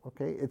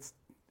 okay? It's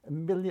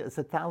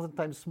 1,000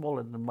 times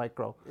smaller than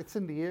micro. It's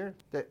in the air,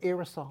 the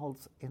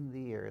aerosols in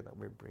the air that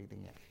we're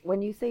breathing in.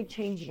 When you say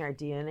changing our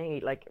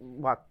DNA, like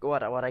what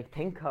I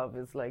think of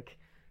is like,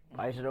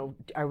 I don't know,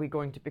 are we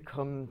going to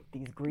become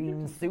these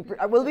green super...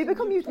 Will we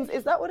become mutants?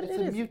 Is that what it is?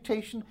 It's a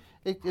mutation.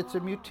 It's a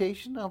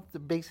mutation of the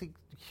basic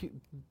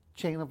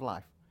chain of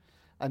life.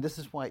 And this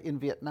is why in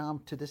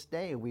Vietnam to this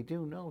day we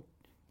do know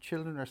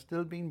children are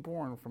still being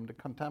born from the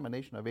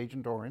contamination of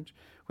Agent Orange,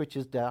 which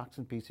is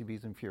dioxin,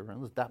 PCBs and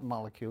furans, that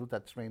molecule,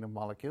 that strain of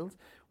molecules.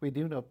 We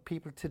do know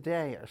people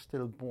today are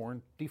still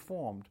born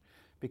deformed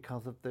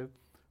because of the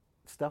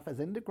stuff is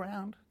in the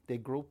ground. They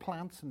grow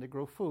plants and they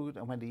grow food,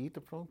 and when they eat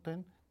the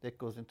protein, that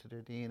goes into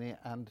their DNA,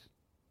 and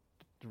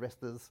the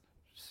rest is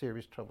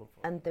serious trouble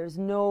for them. And there's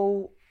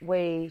no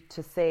way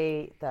to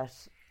say that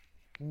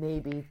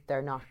maybe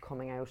they're not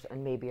coming out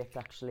and maybe it's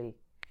actually,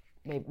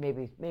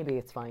 maybe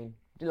it's fine.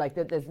 Like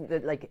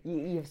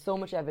you have so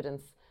much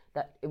evidence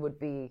that it would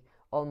be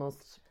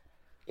almost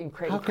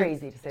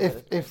crazy to say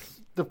that. If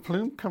the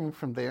plume coming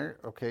from there,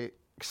 okay,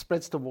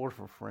 spreads to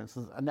water, for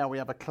instance, and now we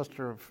have a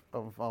cluster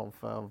of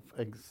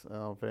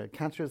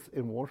cancers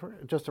in water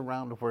just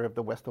around where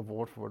the west of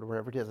Waterford,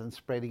 wherever it is, and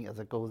spreading as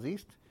it goes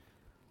east.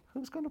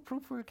 Who's going to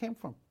prove where it came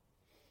from?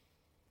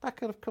 That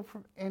could have come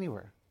from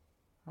anywhere,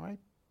 all right?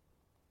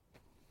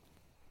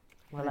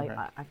 Well, anyway.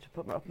 I have to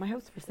put up my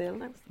house for sale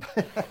now.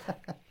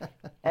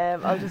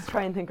 I'll just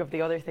try and think of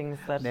the other things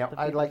that. Now,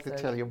 I'd like to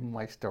tell you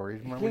my story.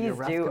 Remember Please you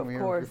were do, asking me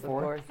of course.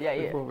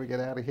 Before we get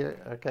out of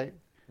here, okay?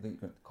 I think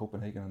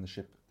Copenhagen on the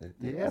ship.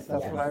 Yes,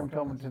 that's what I'm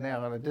coming to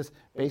now. And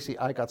basically,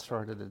 I got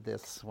started at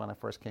this when I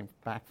first came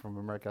back from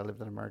America. I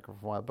lived in America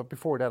for a while. But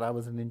before that, I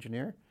was an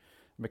engineer,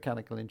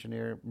 mechanical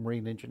engineer,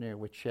 marine engineer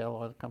with Shell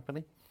Oil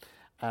Company.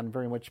 And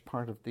very much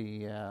part of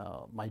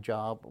my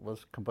job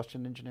was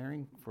combustion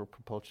engineering for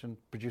propulsion,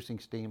 producing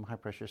steam,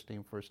 high-pressure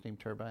steam for steam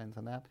turbines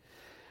and that.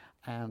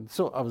 And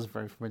so I was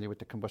very familiar with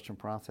the combustion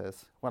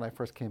process. When I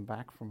first came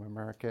back from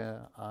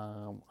America,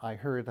 I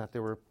heard that they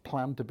were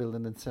planned to build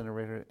an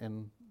incinerator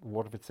in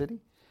Waterford City.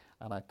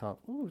 And I thought,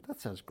 ooh, that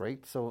sounds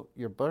great. So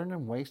you're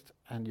burning waste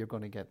and you're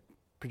going to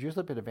produce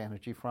a bit of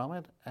energy from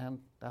it. And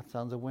that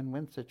sounds a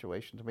win-win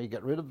situation to me.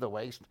 Get rid of the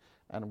waste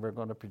and we're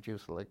going to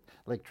produce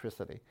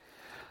electricity.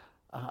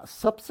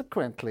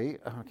 Subsequently,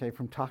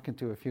 from talking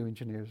to a few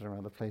engineers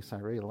around the place, I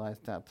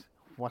realized that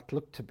what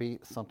looked to be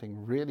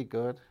something really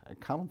good, a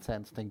common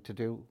sense thing to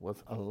do,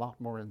 was a lot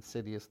more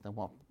insidious than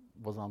what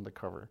was on the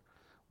cover.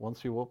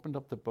 Once you opened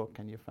up the book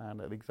and you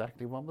found out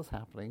exactly what was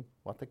happening,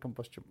 what the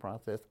combustion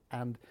process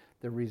and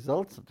the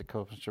results of the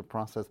combustion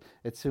process,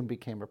 it soon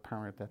became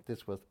apparent that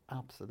this was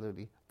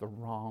absolutely the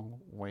wrong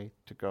way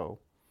to go.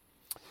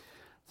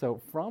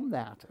 So from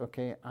that,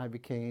 I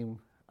became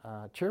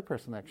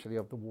chairperson actually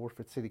of the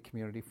Waterford City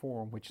Community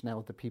Forum, which now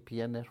is the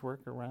PPN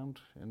network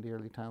around in the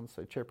early times,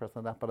 so chairperson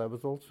of that. But I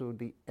was also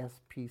the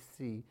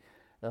SPC,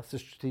 that's the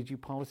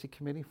Strategic Policy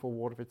Committee for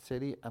Waterford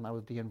City, and I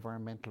was the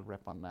environmental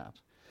rep on that.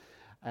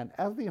 And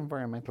as the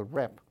environmental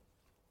rep,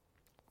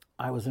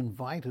 I was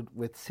invited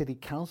with city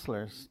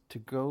councillors to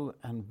go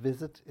and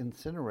visit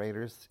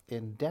incinerators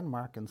in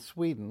Denmark and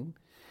Sweden,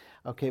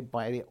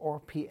 by the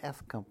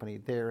RPS company.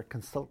 They're a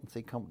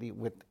consultancy company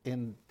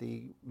within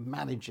the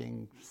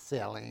managing,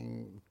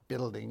 selling,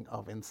 building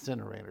of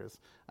incinerators.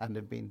 And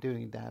they've been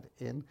doing that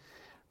in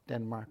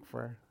Denmark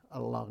for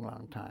a long,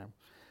 long time.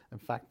 In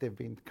fact, the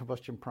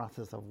combustion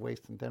process of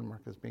waste in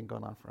Denmark has been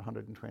going on for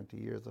 120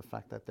 years, a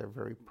fact that they're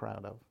very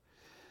proud of.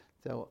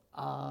 So,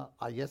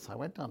 I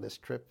went on this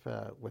trip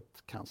with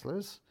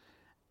councillors,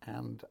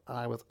 and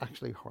I was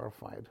actually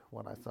horrified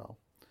what I saw.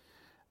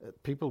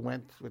 People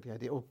went with the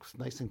idea, it's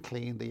nice and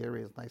clean, the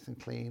area is nice and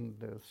clean,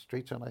 the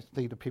streets are nice and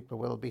clean, the people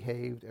are well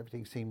behaved,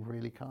 everything seemed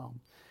really calm.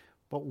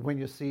 But when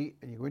you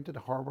go into the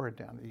harbour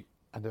and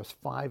there's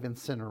 5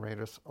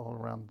 incinerators all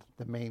around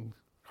the main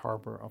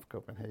harbour of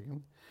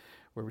Copenhagen,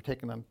 we were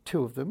taking on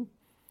 2 of them.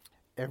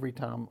 Every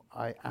time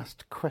I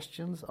asked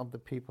questions of the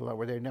people that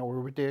were there. Now, we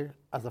were there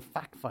as a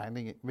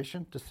fact-finding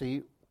mission to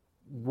see,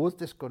 was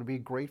this going to be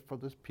great for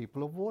the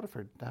people of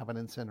Waterford to have an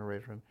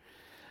incinerator?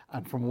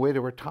 And from where they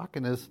were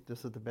talking this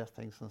is the best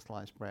thing since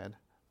sliced bread.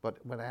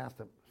 But when I asked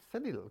them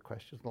silly little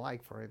questions,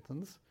 like, for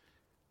instance,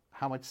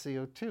 how much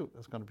CO2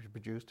 is going to be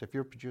produced if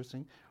you're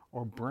producing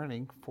or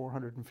burning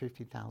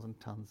 450,000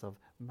 tons of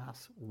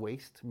mass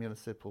waste,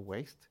 municipal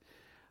waste,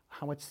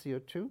 how much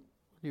CO2 will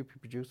you be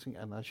producing?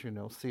 And as you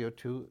know,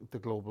 CO2, the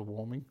global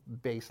warming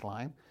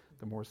baseline,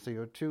 the more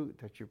CO2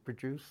 that you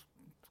produce,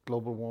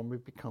 global warming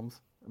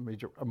becomes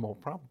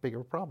a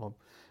bigger problem.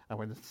 And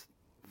when it's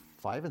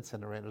 5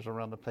 incinerators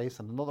around the place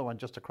and another one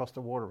just across the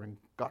water in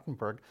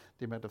Gothenburg,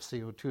 the amount of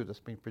CO2 that's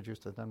being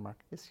produced in Denmark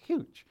is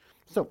huge.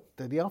 So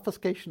the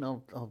obfuscation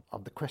of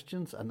the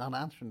questions and not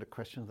answering the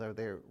questions out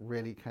there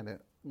really kind of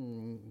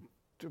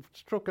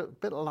struck a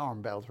bit of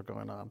alarm bells were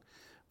going on.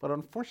 But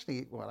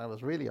unfortunately, what I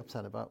was really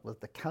upset about was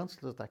the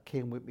councillors that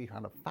came with me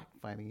on a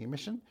fact-finding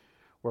mission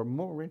were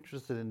more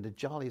interested in the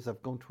jollies of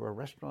going to a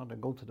restaurant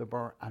and going to the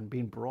bar and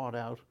being brought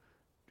out,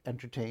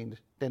 entertained,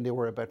 than they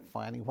were about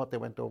finding what they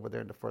went over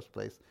there in the first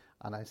place.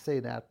 And I say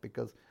that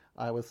because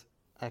I was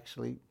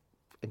actually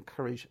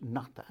encouraged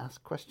not to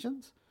ask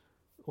questions,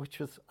 which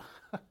was,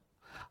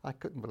 I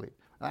couldn't believe.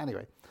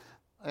 Anyway,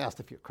 I asked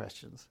a few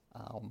questions.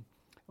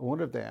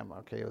 One of them,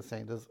 was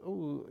saying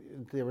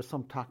there was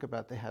some talk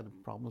about they had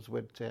problems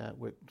with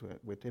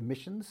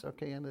emissions,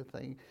 and the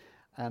thing.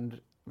 And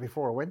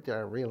before I went there,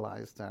 I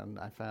realized and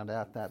I found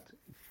out that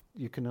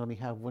you can only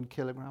have 1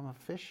 kilogram of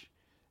fish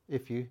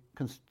to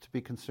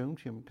be consumed,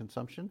 human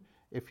consumption,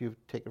 if you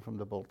take it from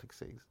the Baltic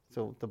Sea.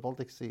 So the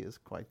Baltic Sea is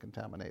quite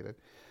contaminated.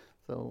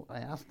 So I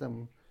asked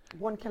them...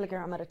 1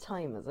 kilogram at a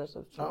time, is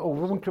it?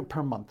 1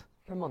 per month.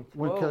 Per month.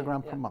 1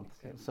 kilogram per month.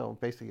 Okay. So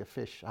basically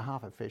a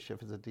half a fish,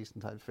 if it's a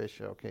decent type fish,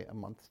 a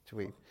month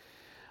to eat.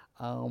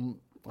 I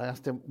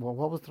asked them, well,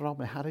 what was the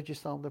problem? How did you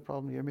solve the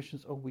problem of your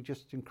emissions? We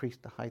just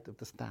increased the height of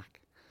the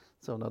stack.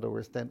 So in other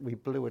words, then we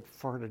blew it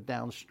further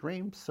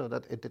downstream so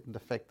that it didn't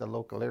affect the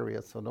local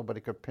area, so nobody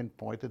could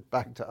pinpoint it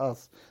back to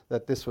us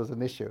that this was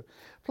an issue.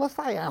 Plus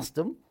I asked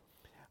them,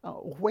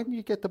 when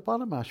you get the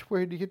bottom ash,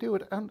 where do you do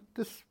it? And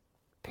this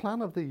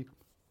plan of the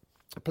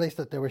place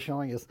that they were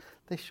showing us,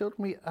 they showed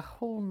me a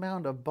whole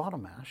mound of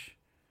bottom ash,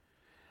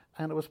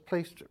 and it was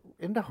placed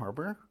in the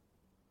harbour,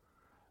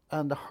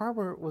 and the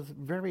harbour was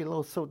very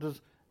low. So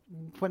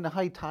when the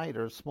high tide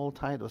or small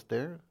tide was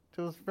there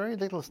was very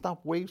little to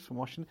stop waves from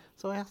washing.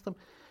 So I asked them,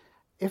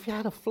 if you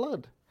had a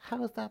flood,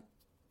 how is that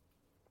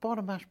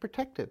bottom ash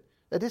protected?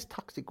 It is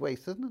toxic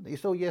waste, isn't it?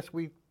 So yes,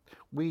 we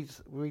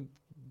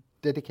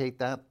dedicate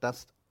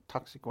that's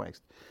toxic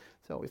waste.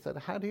 So we said,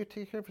 how do you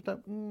take care of it?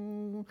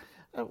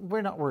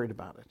 We're not worried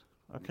about it.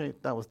 Okay,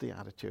 that was the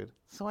attitude.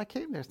 So I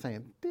came there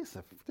saying, this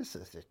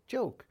is a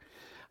joke.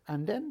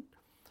 And then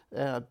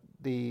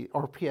the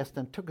RPS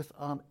then took us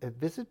on a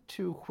visit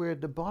to where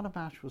the bottom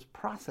ash was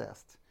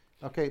processed.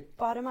 Okay.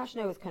 Bottom ash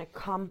now is kind of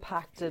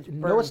compacted, burnt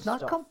No, it's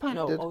not stuff.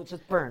 compacted. No, it's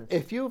just burnt.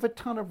 If you have a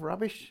ton of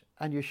rubbish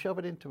and you shove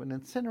it into an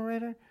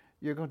incinerator,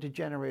 you're going to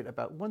generate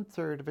about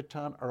 1/3 of a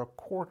ton or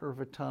 1/4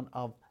 of a ton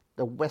of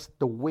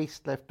the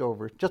waste left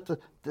over, just the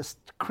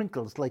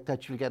crinkles like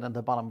that you'll get on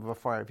the bottom of a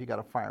fire if you got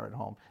a fire at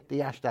home,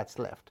 the ash that's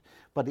left.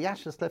 But the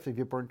ash that's left, if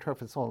you burn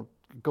turf, it's all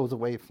goes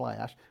away, fly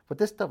ash. But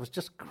this stuff is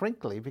just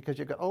crinkly because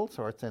you've got all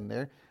sorts in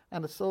there,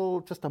 and it's all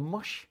just a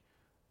mush,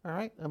 all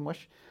right, a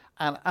mush.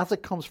 And as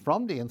it comes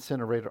from the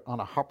incinerator on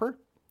a hopper,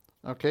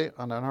 okay,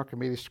 on an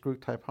Archimedes screw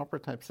type hopper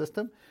type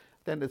system,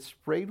 then it's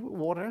sprayed with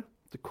water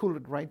to cool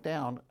it right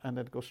down, and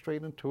then it goes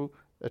straight into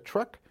a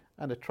truck,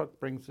 and the truck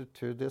brings it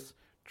to this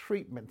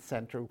treatment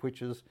center,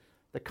 which is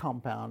the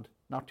compound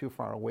not too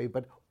far away,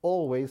 but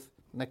always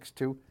next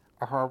to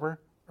a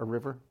harbour, a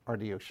river, or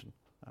the ocean.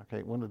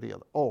 Okay, one or the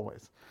other,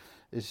 always.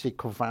 You see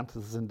Covantis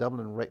is in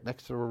Dublin, right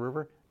next to a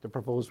river. The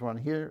proposed one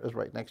here is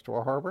right next to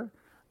a harbour.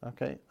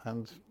 Okay,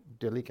 and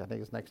Duleek, I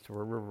think, is next to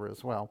a river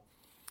as well.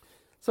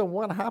 So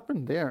what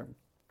happened there?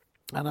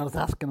 And I was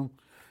asking him,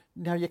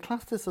 now you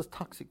class this as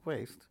toxic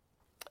waste.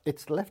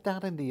 It's left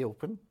out in the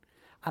open.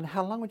 And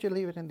how long would you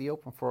leave it in the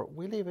open for?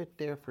 We leave it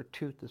there for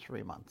 2 to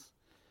 3 months.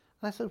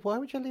 And I said, why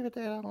would you leave it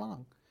there that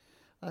long?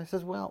 And I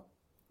says, well,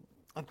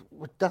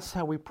 that's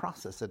how we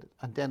process it.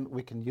 And then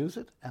we can use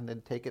it and then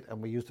take it and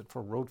we use it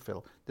for road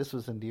fill. This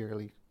was in the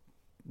early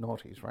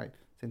noughties, right?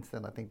 Since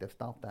then, I think they've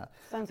stopped that.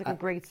 Sounds like a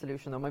great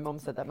solution, though. My mum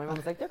said that. My mum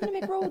was like, they're going to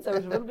make roads out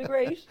of it. It'll be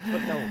great.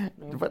 But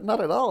no. But not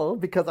at all,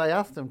 because I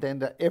asked them then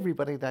that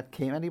anybody that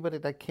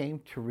came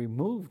to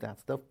remove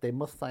that stuff, they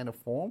must sign a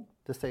form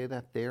to say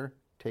that they're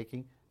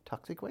taking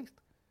toxic waste.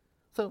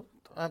 So,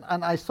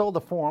 and I saw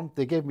the form.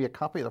 They gave me a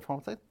copy of the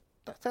form. I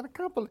said, I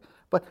can't believe,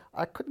 but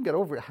I couldn't get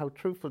over how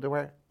truthful they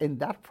were in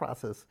that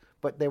process.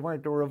 But they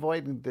weren't. They were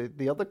avoiding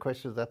the other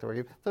questions that they were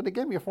giving. So they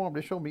gave me a form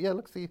to show me, yeah,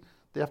 look, see,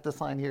 they have to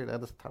sign here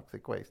that it's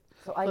toxic waste.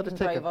 So I can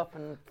drive up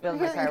and fill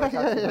my car with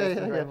toxic waste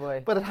and drive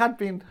away. But it had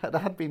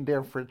been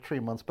there for 3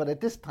 months. But at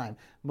this time,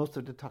 most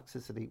of the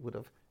toxicity would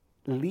have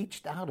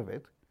leached out of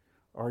it,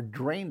 or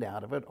drained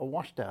out of it, or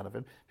washed out of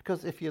it.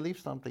 Because if you leave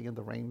something in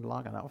the rain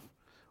long enough,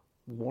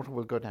 water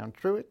will go down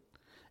through it.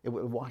 It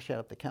will wash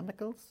out the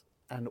chemicals.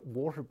 And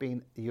water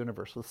being a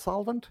universal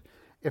solvent,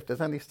 if there's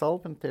any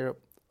solvent there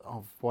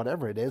of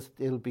whatever it is,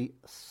 it'll be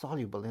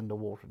soluble in the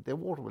water. The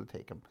water will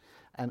take them.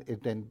 And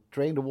it then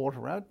drain the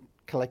water out,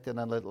 collect it in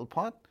a little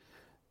pot,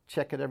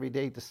 check it every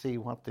day to see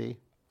what the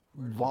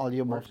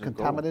volume of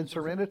contaminants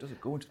are in it. Does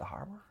it go into the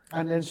harbour?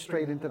 And then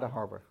straight into the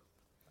harbour.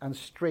 And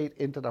straight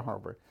into the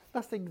harbour.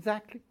 That's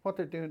exactly what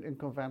they're doing in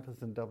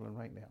Covantis in Dublin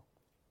right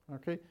now.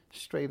 Okay?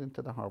 Straight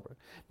into the harbour.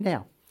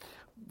 Now,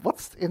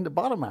 what's in the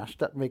bottom ash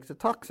that makes it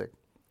toxic?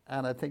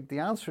 And I think the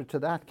answer to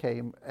that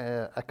came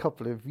a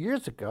couple of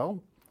years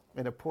ago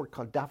in a port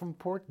called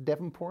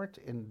Devonport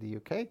in the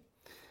UK.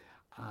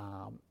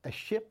 A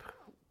ship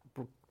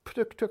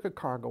took a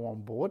cargo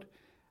on board,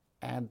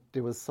 and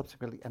there was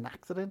subsequently an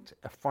accident.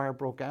 A fire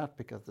broke out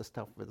because the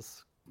stuff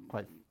was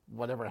quite,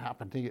 whatever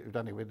happened to it,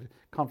 anyway, the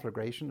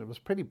conflagration. It was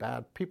pretty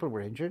bad. People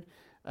were injured.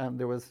 And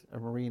there was a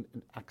Marine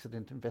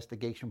Accident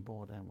Investigation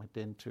Board and went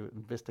in to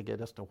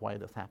investigate as to why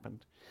this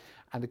happened.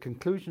 And the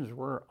conclusions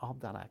were of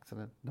that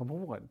accident. Number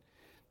one,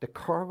 the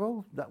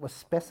cargo that was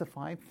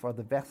specified for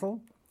the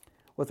vessel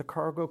was a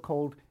cargo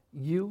called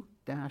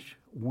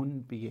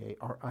U-1BA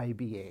or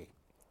IBA,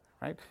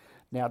 right?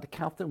 Now, the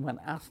captain, when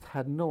asked,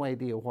 had no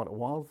idea what it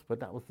was, but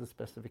that was the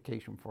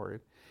specification for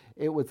it.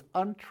 It was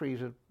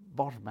untreated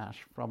bottom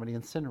ash from an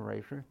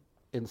incinerator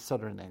in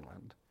southern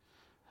England.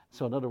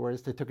 So in other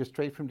words, they took it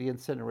straight from the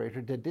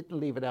incinerator. They didn't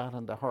leave it out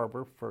in the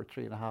harbour for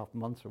 3.5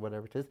 months or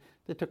whatever it is.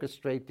 They took it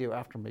straight there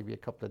after maybe a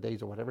couple of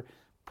days or whatever,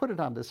 put it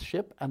on this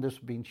ship, and this was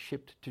being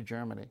shipped to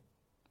Germany,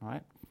 all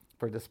right,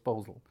 for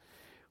disposal.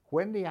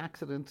 When the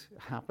accident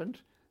happened,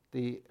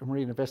 the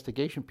Marine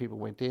Investigation people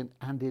went in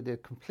and they did a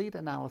complete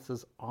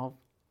analysis of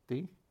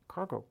the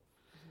cargo.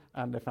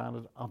 And they found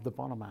it of the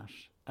bottom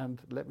ash.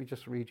 And let me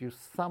just read you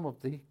some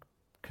of the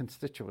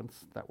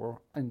constituents that were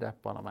in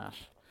that bottom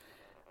ash.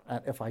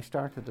 And if I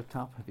start at the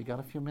top, have you got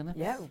a few minutes?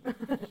 Yeah.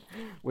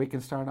 We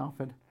can start off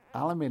with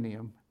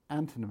aluminium,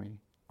 antimony,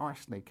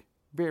 arsenic,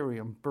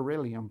 barium,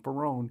 beryllium,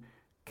 boron,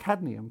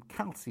 cadmium,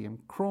 calcium,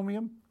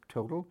 chromium,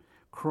 total,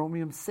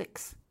 chromium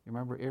 6. You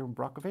remember Aaron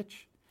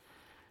Brockovich?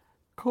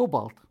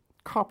 Cobalt,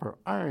 copper,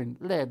 iron,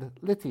 lead,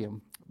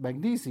 lithium,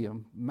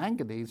 magnesium,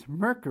 manganese,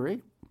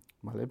 mercury,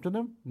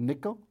 molybdenum,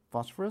 nickel,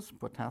 phosphorus,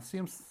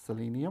 potassium,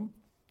 selenium,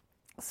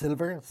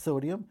 silver,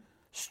 sodium,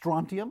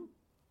 strontium,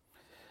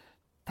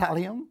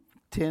 thallium,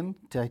 tin,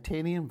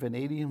 titanium,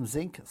 vanadium,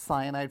 zinc,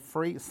 cyanide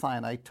free,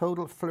 cyanide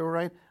total,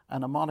 fluoride,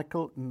 and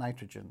ammoniacal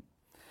nitrogen.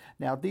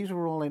 Now, these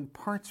are all in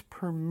parts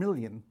per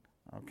million,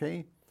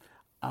 okay?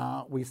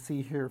 We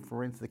see here,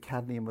 for instance, the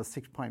cadmium was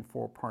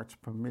 6.4 parts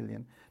per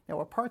million. Now,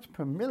 a parts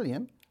per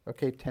million,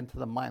 okay, 10 to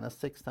the minus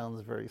 6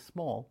 sounds very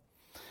small.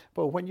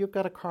 But when you've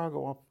got a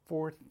cargo of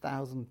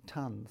 4,000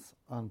 tons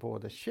on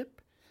board a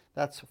ship,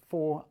 that's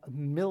 4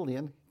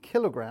 million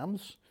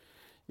kilograms.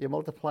 You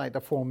multiply the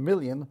 4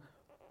 million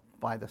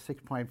by the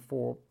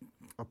 6.4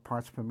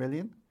 parts per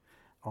million.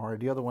 Or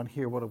the other one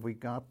here, what have we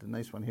got? The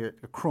nice one here,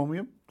 the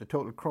chromium, the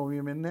total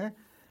chromium in there.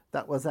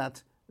 That was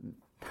at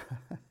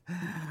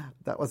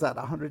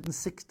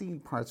 116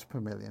 parts per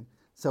million.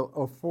 So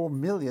of 4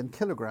 million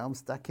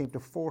kilograms, that came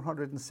to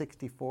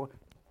 464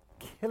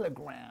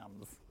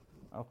 kilograms.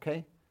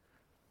 Okay?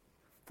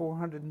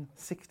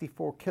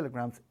 464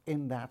 kilograms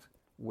in that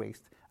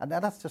waste. And now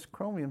that's just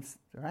chromium,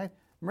 right?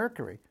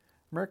 Mercury,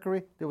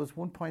 there was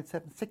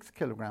 1.76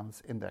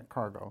 kilograms in that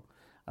cargo.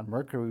 And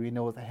mercury, we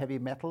know, is a heavy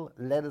metal.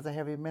 Lead is a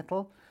heavy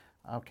metal.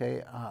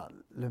 Okay,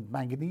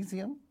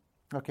 magnesium,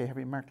 okay,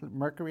 heavy metal.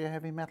 Mercury, a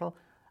heavy metal.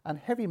 And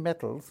heavy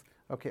metals,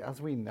 okay, as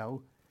we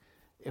know,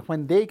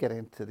 when they get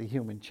into the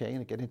human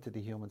chain, get into the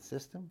human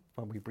system,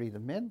 when we breathe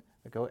them in,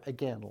 they go,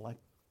 again, like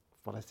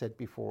what I said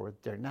before,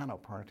 they're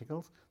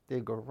nanoparticles. They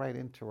go right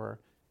into our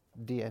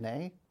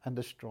DNA and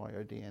destroy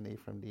our DNA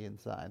from the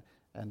inside.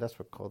 And that's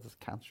what causes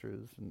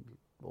cancers and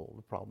all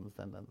the problems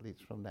then that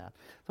leads from that.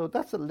 So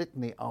that's a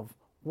litany of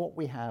what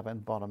we have in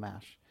bottom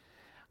ash.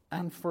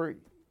 And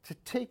to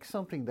take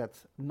something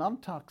that's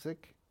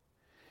non-toxic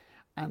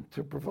and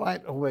to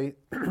provide a way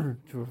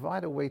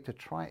to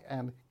try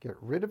and get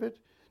rid of it,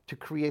 to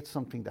create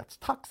something that's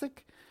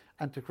toxic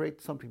and to create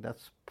something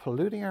that's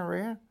polluting our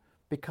air,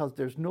 because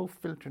there's no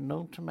filter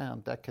known to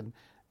man that can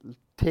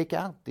take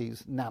out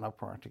these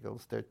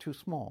nanoparticles. They're too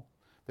small.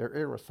 They're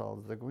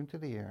aerosols. They're going to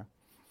the air.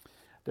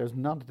 There's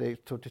none.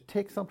 So to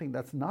take something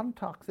that's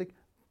non-toxic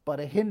but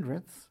a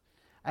hindrance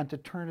and to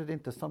turn it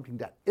into something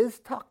that is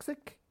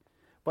toxic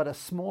but a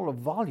smaller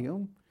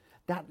volume,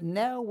 that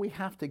now we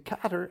have to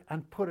gather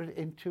and put it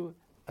into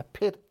a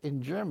pit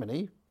in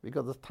Germany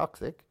because it's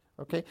toxic,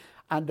 okay?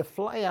 And the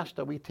fly ash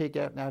that we take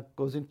out now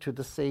goes into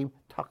the same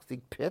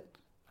toxic pit,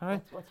 all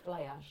right? What's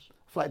fly ash?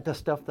 The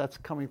stuff that's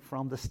coming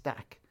from the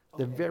stack,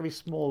 the very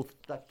small...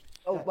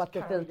 what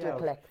the filter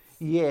collects.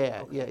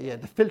 Yeah.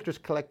 The filters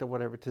collect or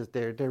whatever it is,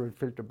 they're in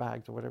filter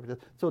bags or whatever it is.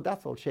 So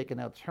that's all shaken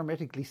out. It's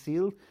hermetically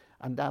sealed,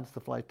 and that's the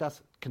fly. That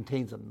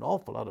contains an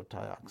awful lot of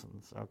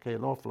dioxins, okay,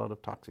 an awful lot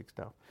of toxic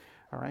stuff,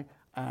 all right?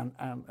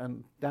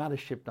 And that is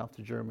shipped off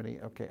to Germany,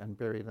 okay, and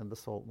buried in the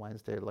salt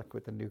mines there, like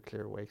with the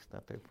nuclear waste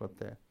that they put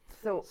there.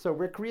 So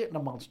we're creating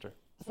a monster.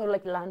 So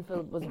like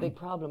landfill was a big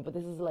problem, but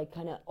this is like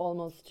kind of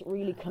almost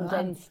really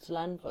condensed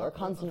landfill or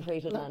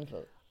concentrated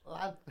landfill.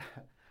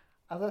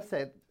 As I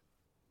said,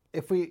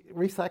 if we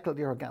recycle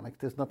the organics,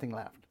 there's nothing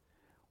left.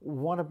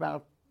 What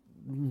about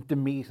the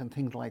meat and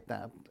things like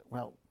that?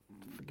 Well,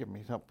 forgive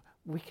me,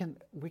 we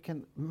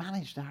can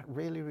manage that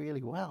really,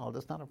 really well.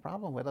 There's not a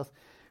problem with us.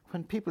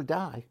 When people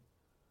die,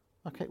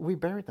 okay, we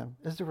bury them.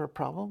 Is there a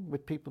problem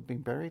with people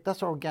being buried?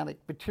 That's organic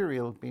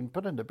material being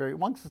put in the burial.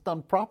 Once it's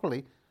done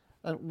properly,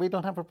 we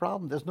don't have a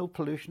problem. There's no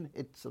pollution.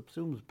 It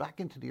subsumes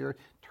back into the earth,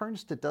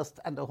 turns to dust,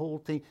 and the whole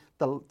thing,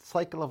 the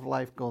cycle of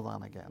life goes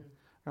on again.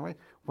 All right?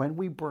 When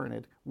we burn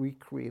it, we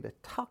create a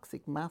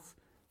toxic mass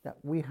that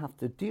we have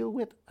to deal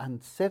with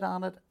and sit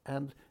on it,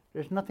 and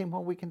there's nothing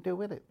more we can do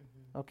with it.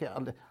 Okay,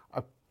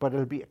 but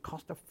it'll be a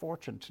cost of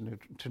fortune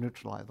to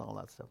neutralize all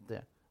that stuff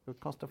there. It'll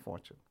cost a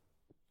fortune.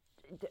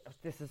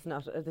 This is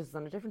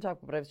on a different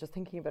topic, but I was just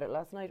thinking about it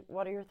last night.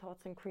 What are your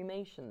thoughts on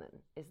cremation then?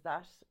 Is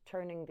that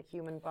turning the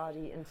human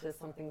body into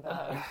something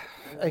bad?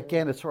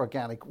 Again, it's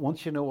organic.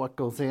 Once you know what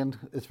goes in,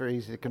 it's very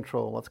easy to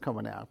control what's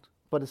coming out.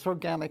 But it's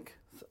organic,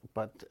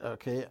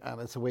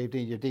 and it's a way of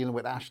you're dealing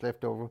with ash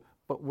left over,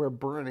 but we're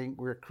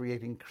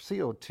creating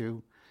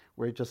CO2.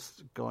 We're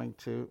just going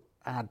to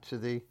add to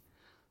the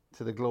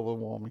global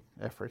warming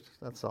effort,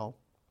 that's all.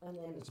 And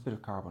then it's a bit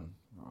of carbon.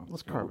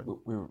 What's carbon?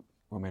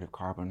 We're made of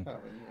carbon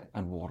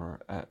and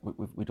water.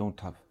 We don't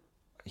have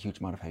a huge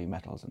amount of heavy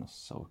metals in us,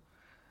 so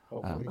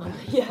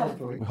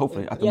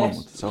hopefully at the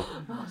moment. So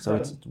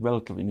it's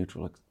relatively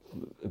neutral.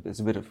 It's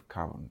a bit of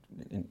carbon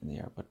in the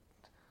air, but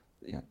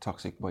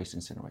toxic waste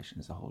incineration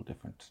is a whole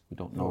different. We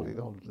don't know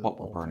what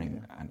we're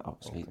burning, and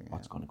obviously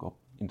what's going to go up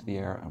into the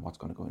air and what's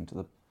going to go into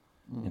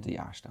the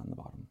ash down the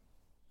bottom.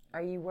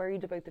 Are you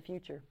worried about the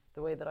future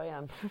the way that I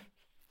am?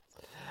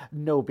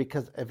 No,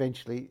 because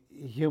eventually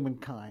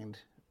humankind,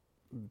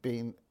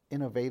 being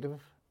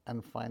innovative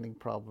and finding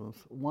problems,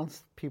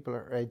 once people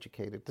are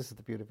educated, this is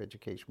the beauty of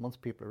education, once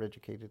people are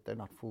educated, they're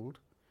not fooled,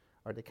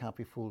 or they can't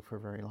be fooled for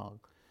very long.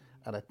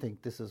 And I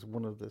think this is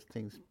one of those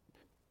things,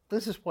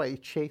 this is why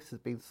Chase has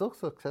been so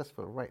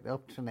successful right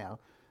up to now,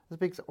 It's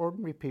because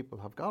ordinary people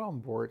have got on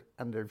board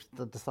and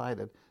they've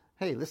decided,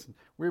 hey, listen,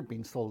 we're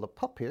being sold a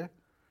pup here.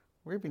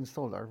 We're being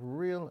sold a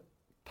real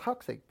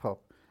toxic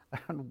pup,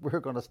 and we're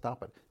going to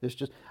stop it.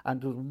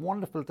 And it was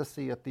wonderful to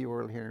see at the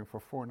oral hearing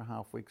for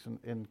 4.5 weeks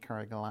in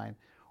Carrigaline,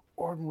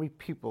 ordinary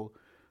people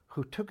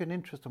who took an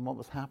interest in what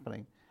was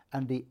happening,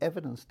 and the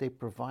evidence they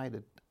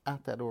provided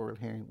at that oral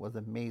hearing was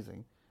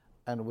amazing.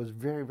 And it was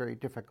very, very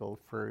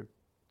difficult for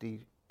the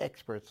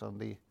experts on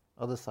the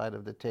other side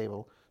of the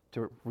table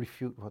to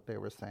refute what they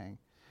were saying.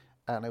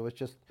 And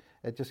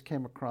it just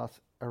came across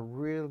a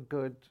real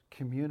good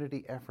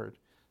community effort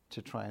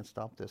to try and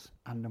stop this.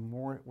 And the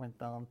more it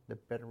went on, the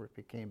better it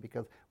became,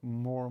 because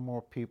more and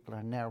more people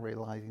are now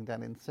realizing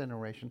that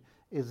incineration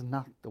is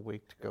not the way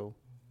to go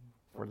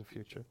for the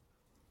future.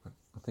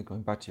 I think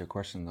going back to your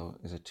question, though,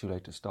 is it too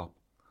late to stop?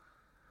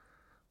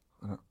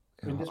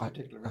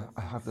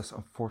 I have this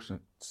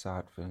unfortunate,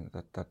 sad feeling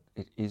that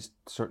it is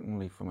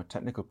certainly, from a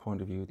technical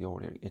point of view,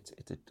 it's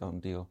a done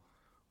deal.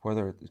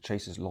 Whether it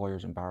chases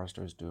lawyers and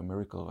barristers do a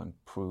miracle and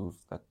prove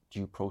that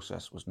due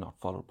process was not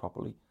followed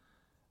properly,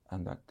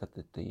 and that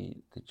the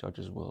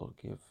judges will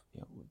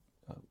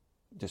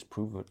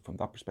disprove it from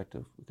that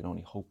perspective, we can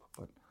only hope.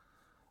 But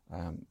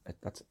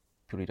that's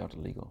purely down to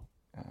legal.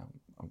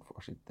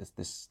 Unfortunately,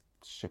 this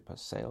ship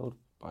has sailed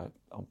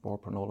on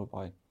board Prinola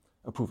by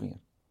approving it,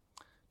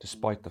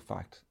 despite the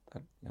fact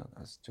that,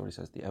 as Jody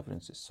says, the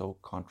evidence is so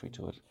contrary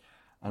to it,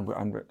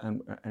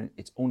 and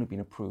it's only been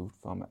approved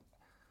from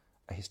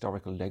a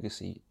historical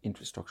legacy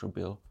infrastructure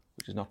bill,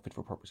 which is not fit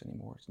for purpose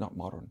anymore. It's not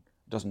modern.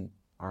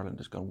 Ireland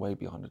has gone way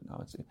beyond it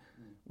now.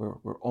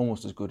 We're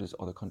almost as good as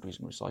other countries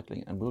in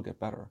recycling, and we'll get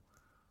better.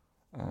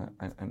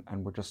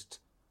 And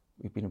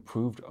we've been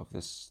approved of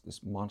this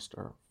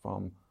monster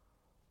from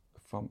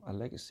a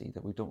legacy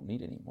that we don't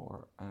need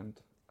anymore, and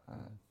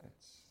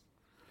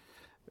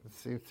it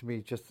seems to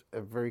me just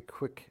a very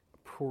quick,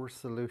 poor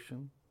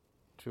solution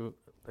to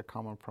a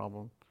common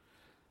problem,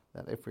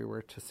 that if we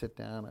were to sit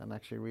down and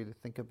actually really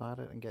think about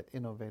it and get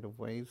innovative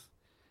ways,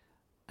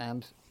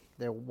 and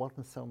there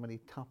wasn't so many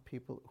top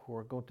people who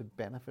are going to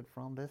benefit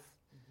from this,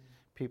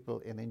 people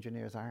in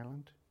Engineers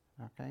Ireland,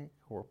 okay,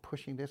 who are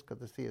pushing this because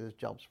they see it as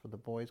jobs for the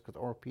boys, because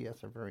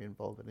RPS are very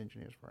involved in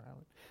Engineers for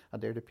Ireland,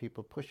 and they're the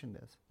people pushing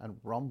this. And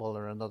Rumble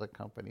are another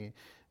company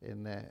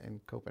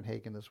in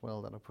Copenhagen as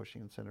well that are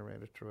pushing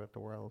incinerators throughout the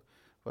world.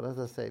 But as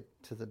I say,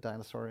 to the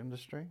dinosaur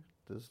industry,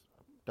 there's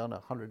done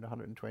 100,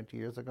 120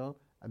 years ago,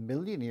 1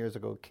 million years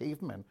ago,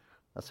 cavemen,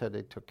 that's how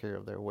they took care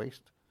of their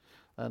waste.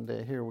 And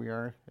here we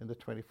are in the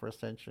 21st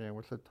century, and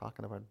we're still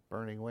talking about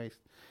burning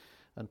waste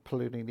and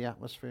polluting the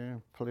atmosphere,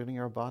 polluting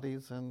our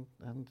bodies and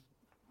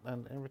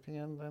everything.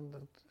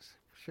 And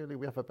surely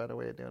we have a better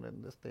way of doing it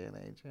in this day and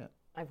age, yeah.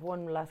 I have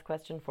one last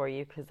question for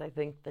you, because I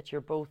think that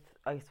you're both,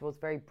 I suppose,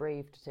 very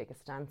brave to take a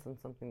stance on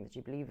something that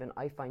you believe in.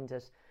 I find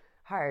it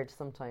hard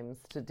sometimes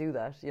to do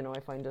that. I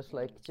find it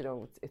like,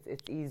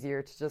 it's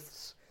easier to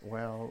just...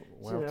 Well,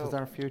 it is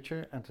our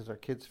future, and it is our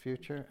kids'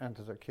 future, and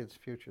it is our kids'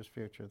 future's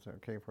future. It's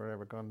okay,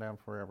 forever, gone down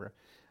forever.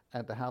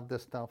 And to have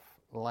this stuff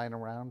lying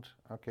around,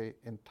 okay,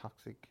 in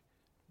toxic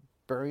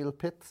burial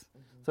pits.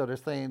 So they're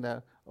saying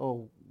that,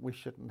 we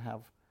shouldn't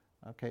have,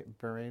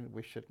 burying,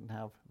 we shouldn't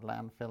have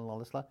landfill and all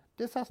this stuff.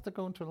 This has to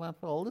go into a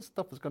landfill. All this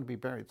stuff is going to be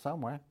buried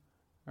somewhere.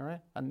 All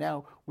right, and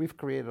now we've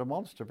created a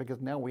monster,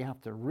 because now we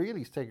have to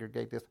really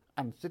segregate this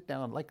and sit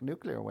down like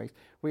nuclear waste.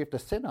 We have to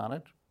sit on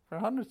it for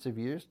hundreds of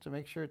years to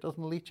make sure it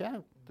doesn't leach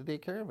out, to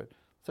take care of it.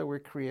 So we're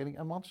creating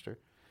a monster.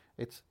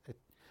 It's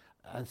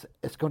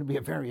going to be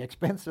a very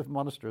expensive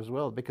monster as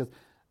well, because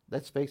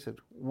let's face it,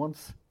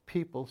 once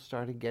people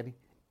started getting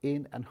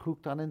in and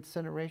hooked on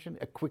incineration,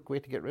 a quick way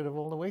to get rid of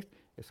all the waste,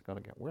 it's going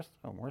to get worse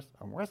and worse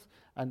and worse,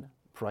 and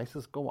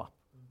prices go up.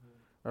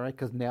 All right,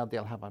 because now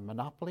they'll have a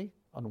monopoly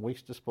on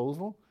waste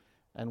disposal,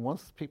 and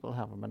once people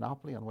have a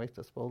monopoly on waste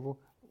disposal,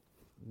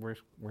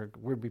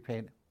 we'll be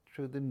paying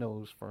through the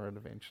nose for it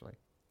eventually,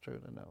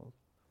 through the nose.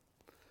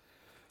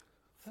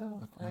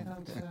 So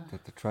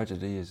the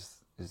tragedy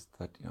is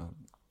that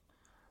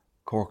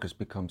Cork has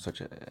become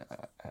such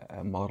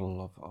a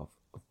model of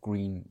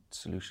green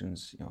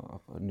solutions,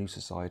 of a new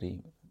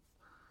society.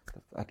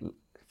 That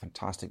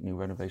fantastic new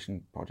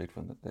renovation project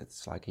from the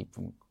slag heap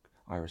from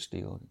Irish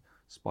Steel,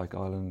 Spike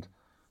Island.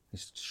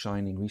 These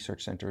shining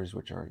research centres,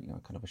 which are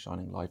kind of a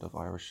shining light of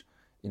Irish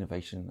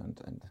innovation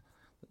and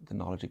the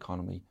knowledge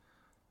economy,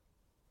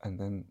 and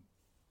then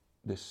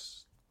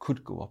this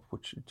could go up,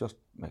 which would just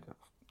make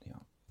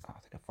I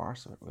think a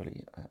farce of it,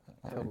 really.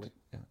 Totally.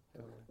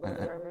 Well,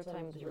 there were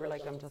times you were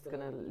like, I'm just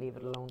going to leave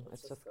it alone.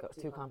 It's just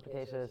too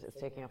complicated. It's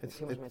taking up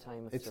too much of my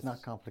time. It's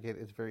not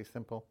complicated. It's very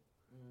simple.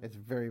 It's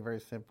very,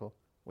 very simple.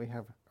 We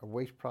have a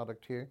waste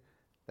product here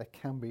that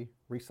can be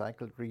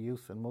recycled,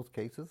 reused in most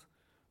cases.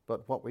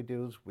 But what we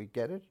do is we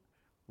get it,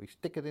 we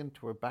stick it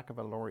into the back of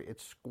a lorry,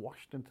 it's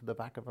squashed into the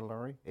back of a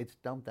lorry, it's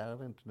dumped out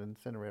into the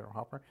incinerator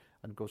hopper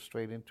and goes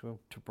straight into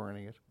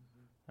burning it.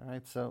 All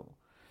right, so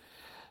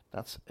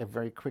that's a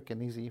very quick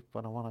and easy,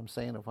 but what I'm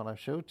saying, of what I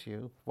showed to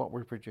you, what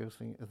we're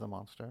producing is a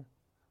monster.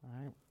 All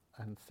right,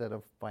 and instead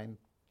of buying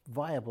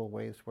viable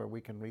ways where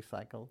we can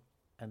recycle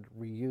and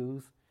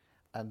reuse.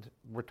 And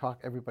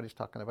everybody's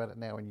talking about it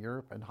now in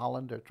Europe and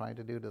Holland. They're trying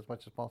to do it as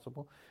much as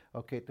possible.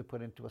 Okay, to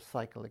put into a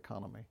cycle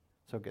economy.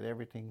 So get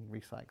everything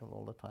recycled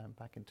all the time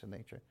back into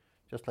nature.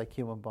 Just like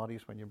human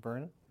bodies when you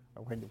burn it,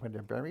 or when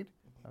they're buried.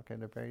 Okay,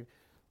 they're buried,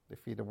 they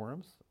feed the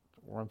worms.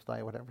 The worms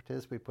die, whatever it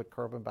is. We put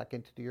carbon back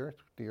into the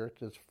earth. The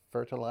earth is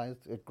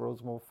fertilized. It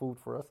grows more food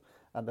for us.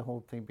 And the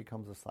whole thing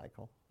becomes a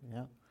cycle.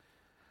 Yeah,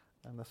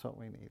 and that's what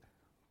we need.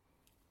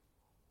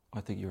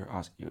 I think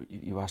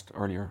you asked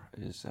earlier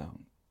is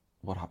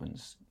what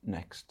happens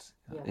next?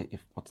 Yeah.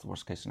 What's the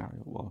worst case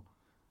scenario? Well,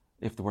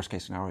 if the worst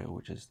case scenario,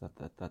 which is that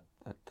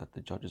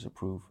the judges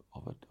approve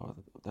of it, or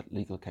that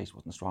legal case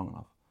wasn't strong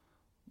enough,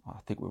 I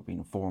think we're being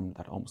informed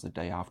that almost the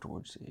day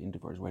afterwards,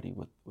 Indever is ready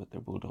with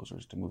their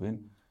bulldozers to move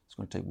in. It's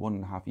going to take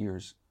 1.5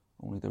 years.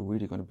 Only they're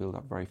really going to build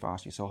up very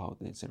fast. You saw how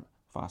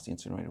fast the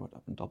incinerator went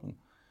up in Dublin.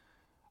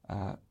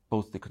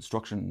 Both the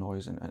construction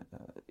noise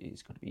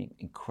is going to be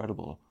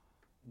incredible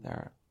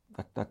there.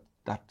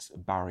 That's a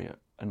barrier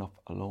enough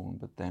alone.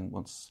 But then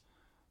once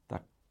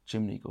that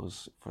chimney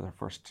goes for their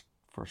first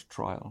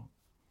trial,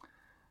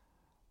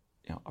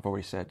 I've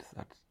already said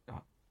that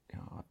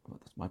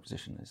my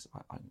position is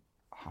I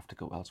have to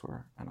go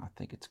elsewhere, and I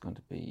think it's going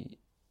to be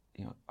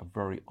a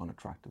very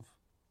unattractive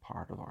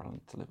part of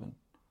Ireland to live in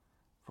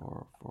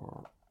for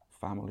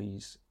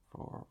families,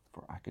 for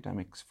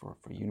academics, for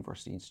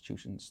university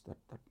institutions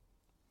that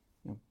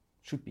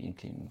should be in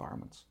clean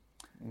environments.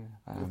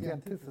 It's the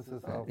antithesis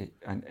of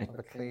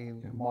a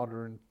clean,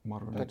 modern,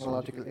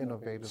 technological,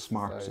 innovative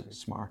smart society.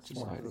 Smart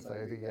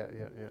society. Yeah.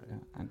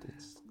 And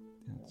it's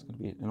going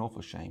to be an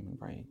awful shame and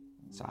very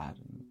sad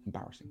and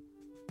embarrassing.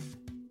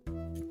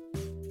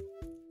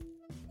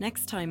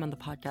 Next time on the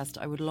podcast,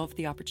 I would love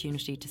the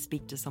opportunity to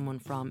speak to someone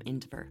from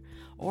Indever,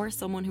 or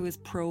someone who is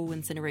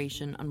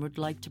pro-incineration and would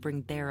like to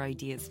bring their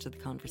ideas to the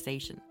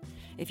conversation.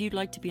 If you'd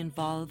like to be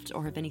involved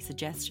or have any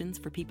suggestions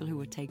for people who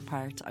would take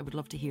part, I would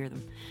love to hear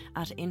them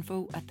at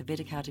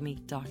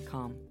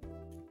info@thevidacademy.com.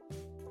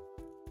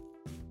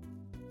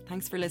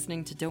 Thanks for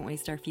listening to Don't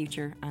Waste Our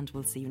Future, and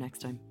we'll see you next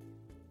time.